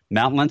time.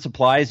 Mountain Land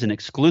Supply is an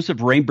exclusive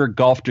Rainbird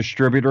golf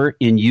distributor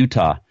in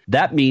Utah.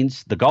 That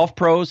means the golf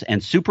pros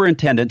and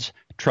superintendents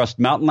trust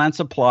Mountain Land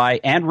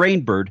Supply and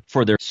Rainbird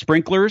for their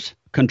sprinklers,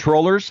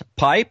 controllers,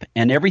 pipe,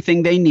 and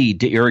everything they need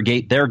to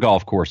irrigate their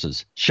golf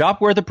courses.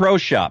 Shop where the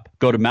pros shop.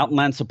 Go to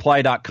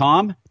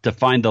mountainlandsupply.com to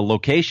find the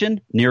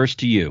location nearest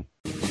to you.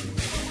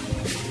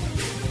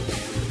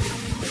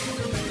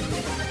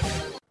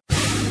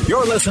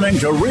 You're listening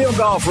to Real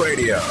Golf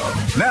Radio.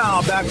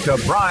 Now back to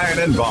Brian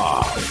and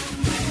Bob.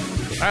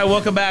 All right,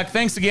 welcome back.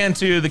 Thanks again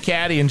to the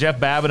caddy and Jeff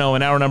Babineau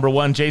in hour number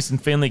 1, Jason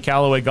Finley,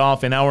 Callaway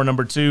Golf in hour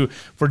number 2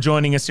 for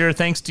joining us here.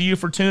 Thanks to you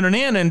for tuning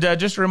in. And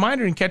just a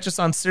reminder, you can catch us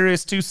on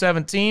Sirius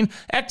 217,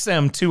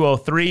 XM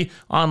 203,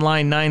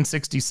 online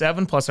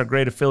 967, plus our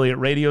great affiliate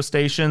radio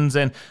stations.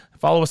 And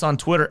follow us on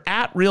Twitter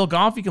at Real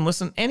Golf. You can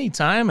listen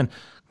anytime. And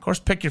of course,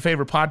 pick your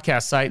favorite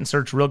podcast site and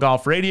search Real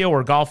Golf Radio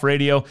or Golf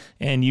Radio,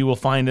 and you will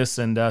find us,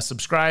 and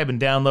subscribe and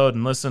download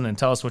and listen and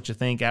tell us what you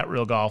think at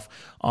Real Golf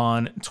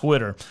on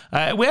Twitter.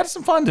 We had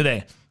some fun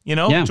today. You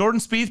know, yeah. Jordan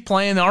Spieth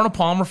playing Arnold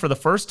Palmer for the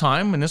first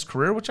time in his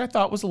career, which I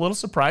thought was a little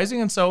surprising.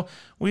 And so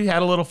we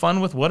had a little fun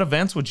with what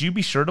events would you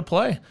be sure to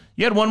play.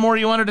 You had one more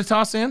you wanted to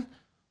toss in?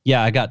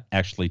 Yeah, I got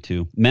actually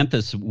 2.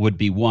 Memphis would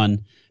be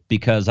one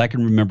because I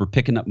can remember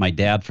picking up my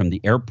dad from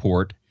the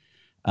airport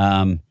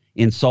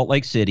in Salt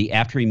Lake City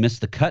after he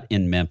missed the cut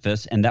in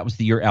Memphis, and that was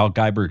the year Al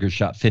Geiberger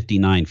shot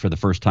 59 for the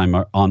first time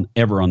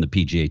ever on the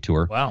PGA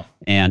Tour. Wow.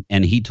 And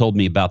he told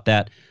me about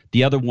that.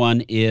 The other one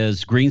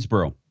is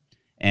Greensboro,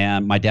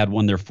 and my dad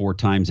won there 4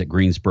 times at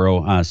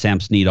Greensboro. Sam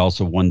Snead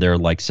also won there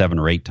like 7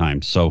 or 8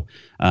 times, so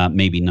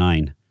maybe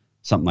 9,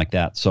 something like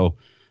that. So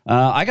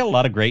I got a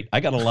lot of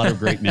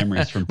great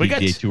memories from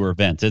PGA Tour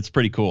events. It's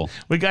pretty cool.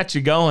 We got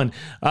you going.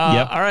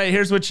 Yep. All right,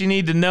 here's what you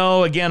need to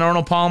know. Again,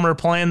 Arnold Palmer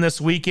playing this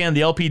weekend.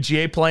 The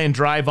LPGA play and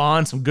Drive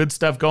On. Some good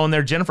stuff going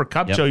there. Jennifer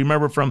Kupcho, you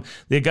remember from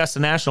the Augusta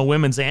National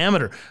Women's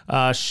Amateur.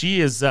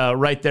 She is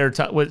right there,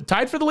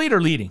 tied for the lead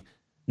or leading?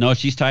 No,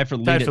 she's tied for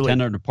the lead at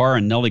 10 under par,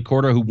 and Nelly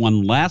Korda, who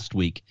won last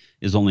week,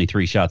 is only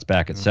 3 shots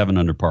back at 7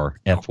 under par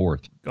at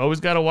fourth.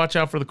 Always got to watch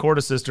out for the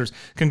Korda sisters.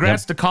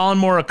 Congrats to Colin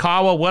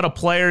Morikawa. What a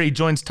player. He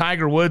joins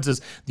Tiger Woods as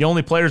the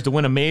only players to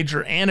win a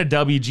major and a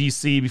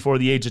WGC before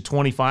the age of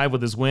 25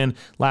 with his win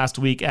last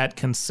week at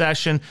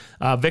Concession.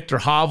 Victor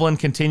Hovland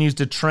continues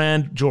to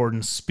trend.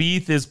 Jordan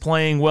Spieth is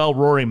playing well.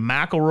 Rory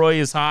McIlroy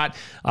is hot.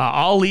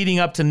 All leading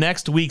up to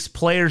next week's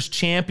Players'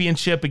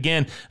 Championship.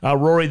 Again,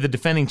 Rory, the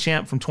defending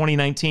champ from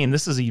 2019.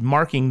 This is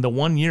marking the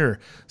 1 year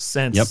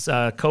since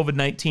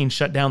COVID-19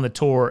 shut down the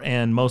tour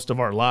and most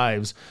of our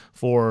lives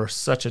for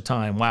such a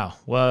time. Wow,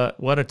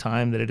 what a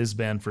time that it has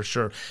been for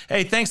sure.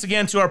 Hey, thanks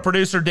again to our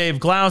producer, Dave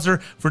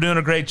Glauser, for doing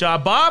a great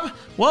job. Bob,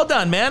 well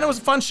done, man. It was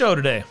a fun show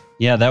today.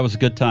 Yeah, that was a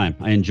good time.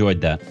 I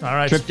enjoyed that. All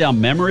right. Trip down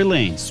memory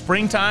lane.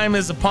 Springtime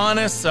is upon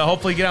us.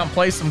 Hopefully get out and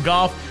play some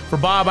golf. For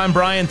Bob, I'm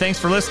Brian. Thanks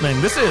for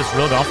listening. This is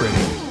Real Golf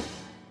Radio.